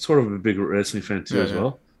he's sort of a big wrestling fan too as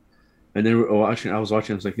well. And then I was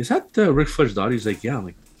watching. I was like, "Is that Ric Flair's daughter?" He's like, "Yeah." I'm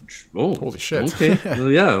like, "Oh, holy shit!" Okay,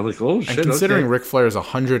 yeah. I'm like, "Oh shit!" And considering Ric Flair is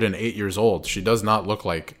 108 years old, she does not look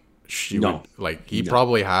like she would. Like he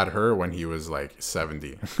probably had her when he was like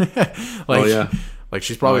 70. Like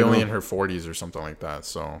she's probably only in her 40s or something like that.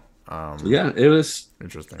 So yeah, it was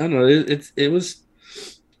interesting. I don't know.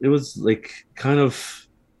 It was like kind of.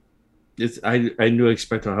 I knew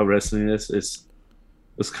expected how wrestling is. It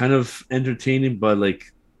was kind of entertaining, but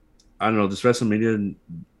like. I don't know. This WrestleMania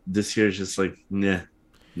this year is just like, yeah,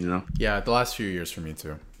 you know. Yeah, the last few years for me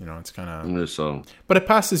too. You know, it's kind of so. But it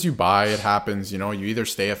passes you by. It happens. You know, you either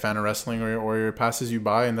stay a fan of wrestling or it passes you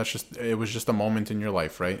by, and it was just a moment in your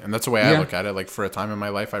life, right? And that's the way I look at it. Like for a time in my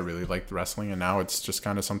life, I really liked wrestling, and now it's just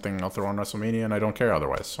kind of something I'll throw on WrestleMania, and I don't care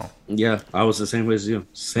otherwise. So. Yeah, I was the same way as you.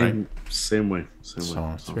 Same way.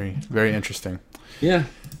 So it's very, very interesting. Yeah.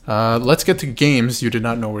 Let's get to games. You did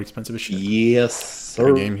not know were expensive as shit. Yes, sir.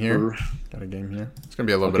 Got a game here. It's gonna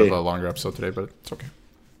be a little bit of a longer episode today, but it's okay.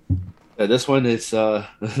 This one is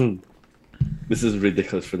this is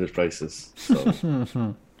ridiculous for the prices.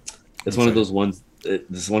 So. It's one of those ones. This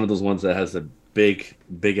is one of those ones that has a big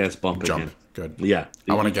ass bump. Jump. Again. Good. Yeah.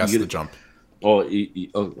 I want to guess the jump. I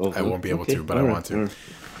won't be able to, but I want to. All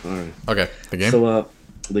right. Okay. The game. So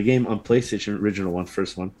the game on PlayStation, original one,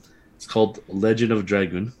 first one. It's called Legend of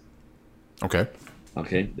Dragoon. Okay.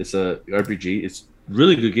 It's a RPG. It's a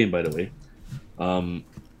really good game, by the way.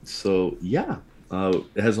 So yeah,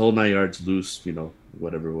 it has whole 9 yards loose. You know,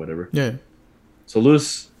 whatever. Yeah. So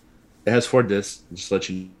loose, it has 4 discs. Just let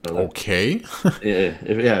you know. That. Okay.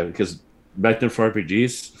 yeah, because back then for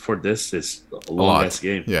RPGs, 4 discs is a long ass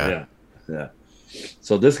game. Yeah.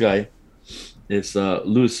 So this guy, it's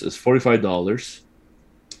loose is $45.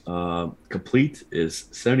 Complete is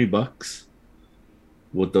 $70.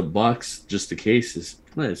 With the box, just the case is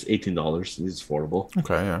it's $18. It's affordable.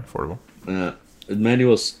 Okay, yeah, affordable. The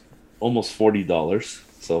manual's almost $40,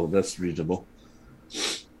 so that's reasonable.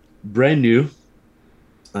 Brand new,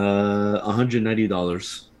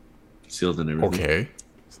 $190, sealed and everything. Okay,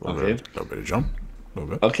 a little bit of jump, a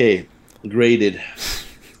little bit. Okay, graded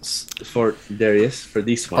for Darius for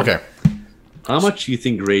this one. Okay. How much do you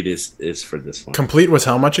think grade is for this one? Complete was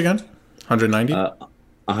how much again? 190? $191.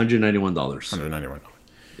 $191.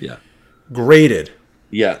 Yeah. Graded.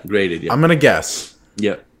 Yeah, graded. Yeah. I'm gonna guess.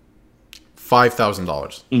 Yeah.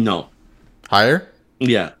 $5,000. No. Higher?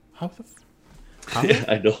 Yeah. How? Yeah,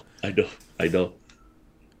 I know.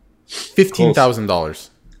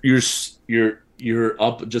 $15,000. You're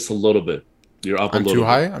up just a little bit. You're up a little bit.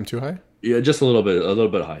 I'm too high? Yeah, just a little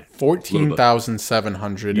bit high.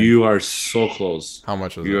 14,700. You are so close. How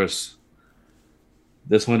much is it?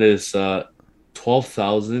 This one is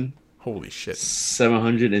 12,000. Holy shit.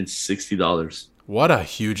 $760. What a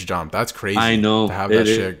huge jump. That's crazy. I know. To have that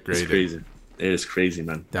shit graded. It's crazy. It is crazy,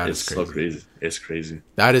 man. It's so crazy. It's crazy.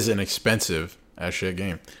 That is an expensive as shit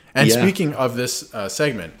game. And speaking of this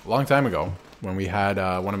segment, a long time ago, when we had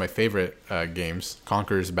one of my favorite games,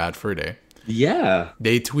 Conker's Bad Fur Day. Yeah.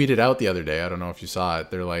 They tweeted out the other day. I don't know if you saw it.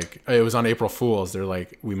 They're like, it was on April Fool's. They're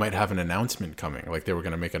like, we might have an announcement coming. Like they were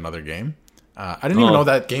going to make another game. I didn't even know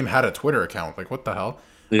that game had a Twitter account. Like, what the hell?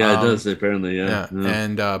 Yeah, it does apparently. Yeah.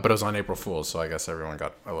 And but it was on April Fool's, so I guess everyone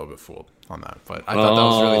got a little bit fooled on that. But I thought that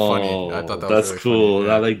was really funny. I thought that was really cool. Funny.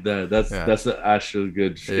 Yeah. I like that. That's an actual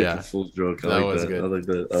good April Fool's joke. That was good. I like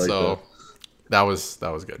that. That was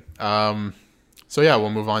good. So yeah,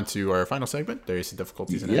 we'll move on to our final segment. Various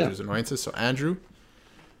difficulties and Andrew's annoyances. So Andrew,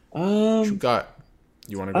 what you got?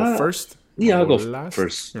 You want to go first? Yeah, I'll go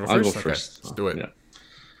first. I'll go first. Let's do it. Yeah.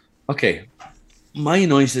 Okay. My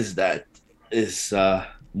annoyance is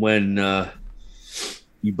when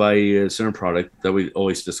you buy a certain product that we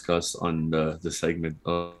always discuss on the segment,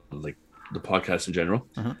 like the podcast in general.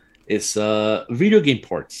 It's video game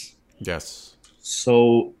ports. Yes.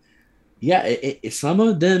 So, yeah, some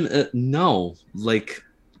of them no, like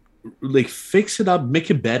fix it up,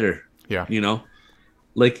 make it better. Yeah. You know,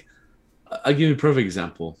 like I'll give you a perfect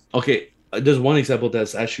example. Okay, there's one example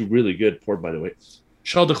that's actually really good port, by the way.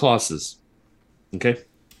 Shadow of the Colossus. Okay.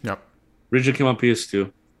 Yep. Originally came on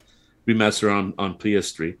PS2, remastered on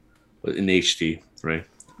PS3 in HD, right?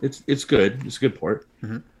 It's good. It's a good port.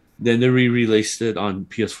 Then they re-released it on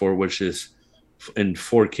PS4, which is in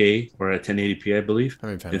 4K or at 1080p, I believe,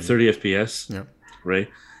 in 30 FPS. Yeah. Right.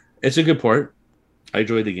 It's a good port. I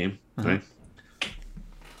enjoyed the game. Right.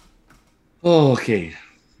 Oh, okay.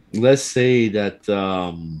 Let's say that.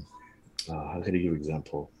 How can I give you an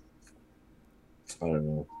example? I don't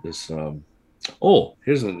know. This.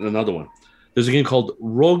 Here's another one. There's a game called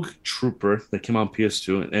Rogue Trooper that came out on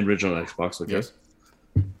PS2 and original Xbox. Okay. Yes.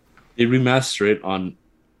 They remaster it on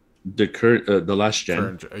the current, the last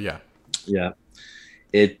gen. Yeah.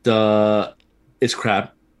 It's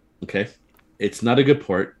crap. Okay. It's not a good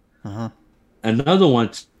port. Another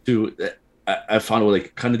one too. I found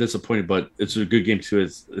like kind of disappointing, but it's a good game too.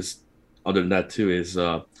 Is other than that too is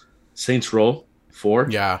Saints Row 4.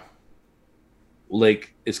 Yeah.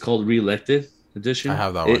 Like it's called Re-Elected Edition. I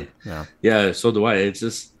have that one. Yeah. Yeah. So do I. It's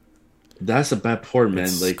just that's a bad port, man.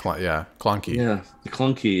 It's like clunky. Yeah,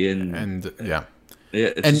 clunky and yeah.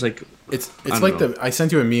 Yeah, it's just like it's like I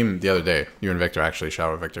sent you a meme the other day. You and Victor actually,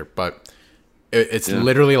 shout out Victor, but it's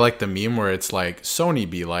literally like the meme where it's like Sony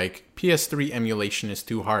be like PS3 emulation is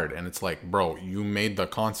too hard, and it's like, bro, you made the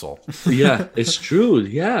console. Yeah, it's true.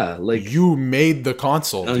 Yeah, like you made the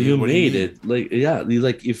console. You made it. Like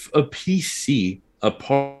like if a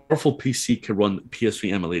powerful PC can run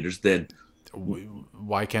PS3 emulators, then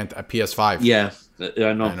why can't a PS5? Yeah,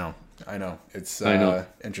 I know. It's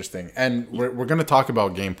interesting. And we're going to talk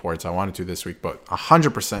about game ports. I wanted to this week, but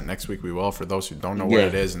 100% next week we will, for those who don't know what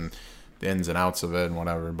it is and the ins and outs of it and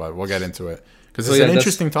whatever, but we'll get into it. Because it's an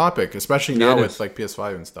interesting topic, especially now with like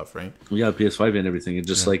PS5 and stuff, right? Yeah, PS5 and everything. It's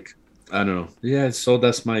just like, I don't know. Yeah, so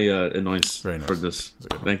that's my annoyance for this.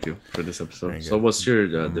 Thank you for this episode. So what's your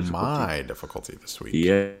difficulty? My difficulty this week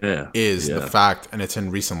is the fact, and it's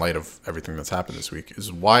in recent light of everything that's happened this week,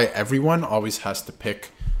 is why everyone always has to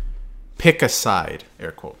pick a side,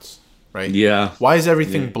 air quotes, right? Yeah. Why is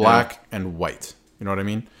everything black and white? You know what I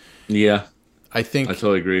mean? Yeah. I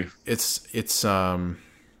totally agree. It's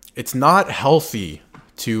not healthy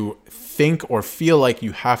to think or feel like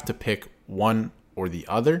you have to pick one or the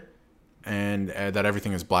other, and that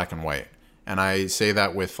everything is black and white. And I say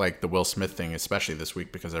that with like the Will Smith thing, especially this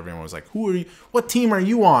week, because everyone was like, "Who are you? What team are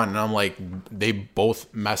you on?" And I'm like, they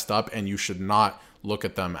both messed up, and you should not look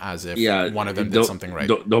at them as if one of them did something right.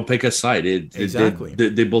 Don't pick a side. Exactly.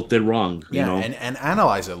 They both did wrong. You know? And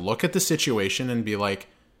analyze it. Look at the situation and be like,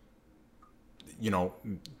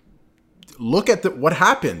 look at what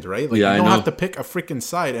happened, right? Like, you don't have to pick a freaking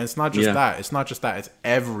side, and it's not just that. It's not just that. It's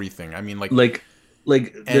everything. I mean, like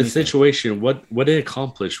the situation. What it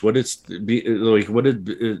accomplished. What it's what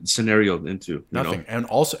it scenario into. Nothing.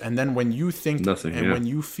 And then when you think nothing, and when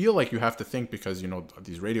you feel like you have to think, because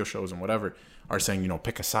these radio shows and whatever are saying,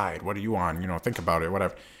 pick a side. What are you on? Think about it.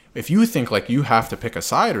 Whatever. If you think like you have to pick a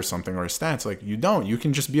side or something, or a stance, like you don't. You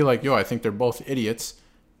can just be like, I think they're both idiots.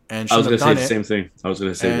 And I was going to say the same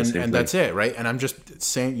thing. And that's it, right? And I'm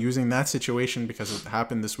just using that situation because it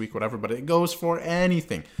happened this week, whatever. But it goes for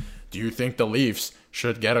anything. Do you think the Leafs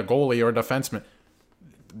should get a goalie or a defenseman?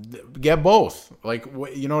 Get both. Like,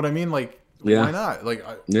 you know what I mean? Like, why not? Like,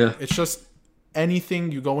 it's just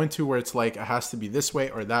anything you go into where it's like it has to be this way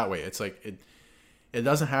or that way. It's like it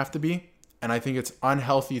doesn't have to be. And I think it's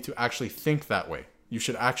unhealthy to actually think that way. You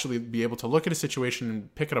should actually be able to look at a situation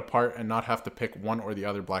and pick it apart and not have to pick one or the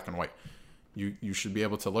other, black and white. You should be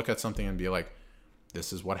able to look at something and be like,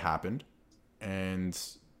 this is what happened. And,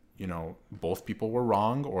 both people were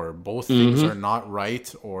wrong, or both things are not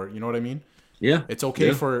right, or, you know what I mean? Yeah. It's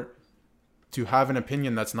okay to have an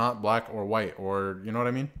opinion that's not black or white, or, you know what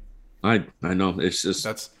I mean? I know. It's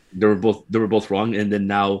just, they were both wrong. And then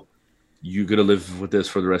now you got to live with this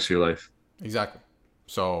for the rest of your life. Exactly.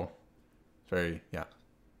 So...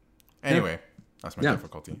 Anyway, that's my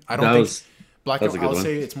difficulty. I don't think black and white. I'll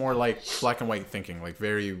say it's more like black and white thinking, like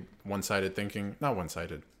very one-sided thinking. Not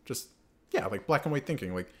one-sided, just like black and white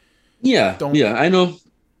thinking. Like I know.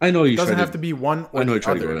 It doesn't have to be one or the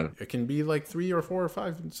other. It can be like 3 or 4 or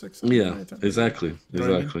 5 and 6. 7, 8, 10. Exactly. You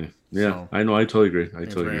know what I mean? Yeah, so, I know. I totally agree.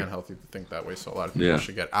 It's very unhealthy to think that way. So a lot of people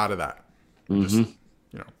should get out of that. Just,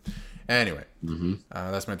 Anyway,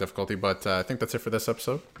 that's my difficulty. But I think that's it for this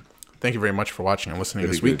episode. Thank you very much for watching and listening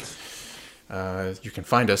this week. You can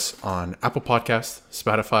find us on Apple Podcasts,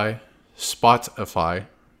 Spotify,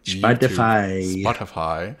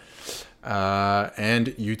 and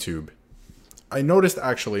YouTube. I noticed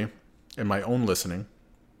actually in my own listening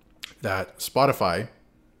that Apple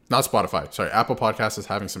Podcasts is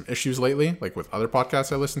having some issues lately, like with other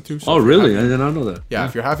podcasts I listen to. So really? I did not know that. Yeah,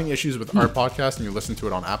 if you're having issues with our podcast and you listen to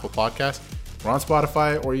it on Apple Podcasts, we're on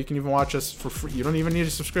Spotify, or you can even watch us for free. You don't even need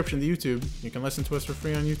a subscription to YouTube. You can listen to us for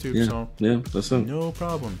free on YouTube. That's it. No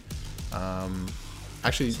problem.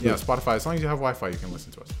 Actually, Spotify. As long as you have Wi-Fi, you can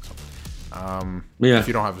listen to us. So, if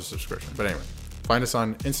you don't have a subscription. But anyway, find us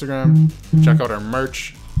on Instagram. Check out our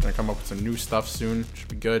merch. We're gonna come up with some new stuff soon. Should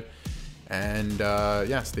be good. And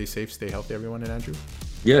stay safe, stay healthy, everyone. And Andrew.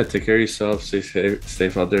 Yeah, take care of yourself. Stay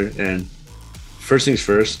safe out there. And first things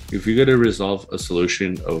first, if you're gonna resolve a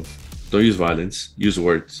solution of Don't use violence. Use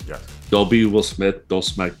words. Yeah. Don't be Will Smith. Don't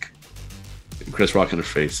smack Chris Rock in the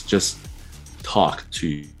face. Just talk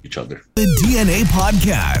to each other. The DNA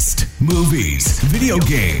Podcast. Movies, video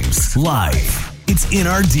games, life. It's in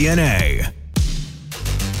our DNA.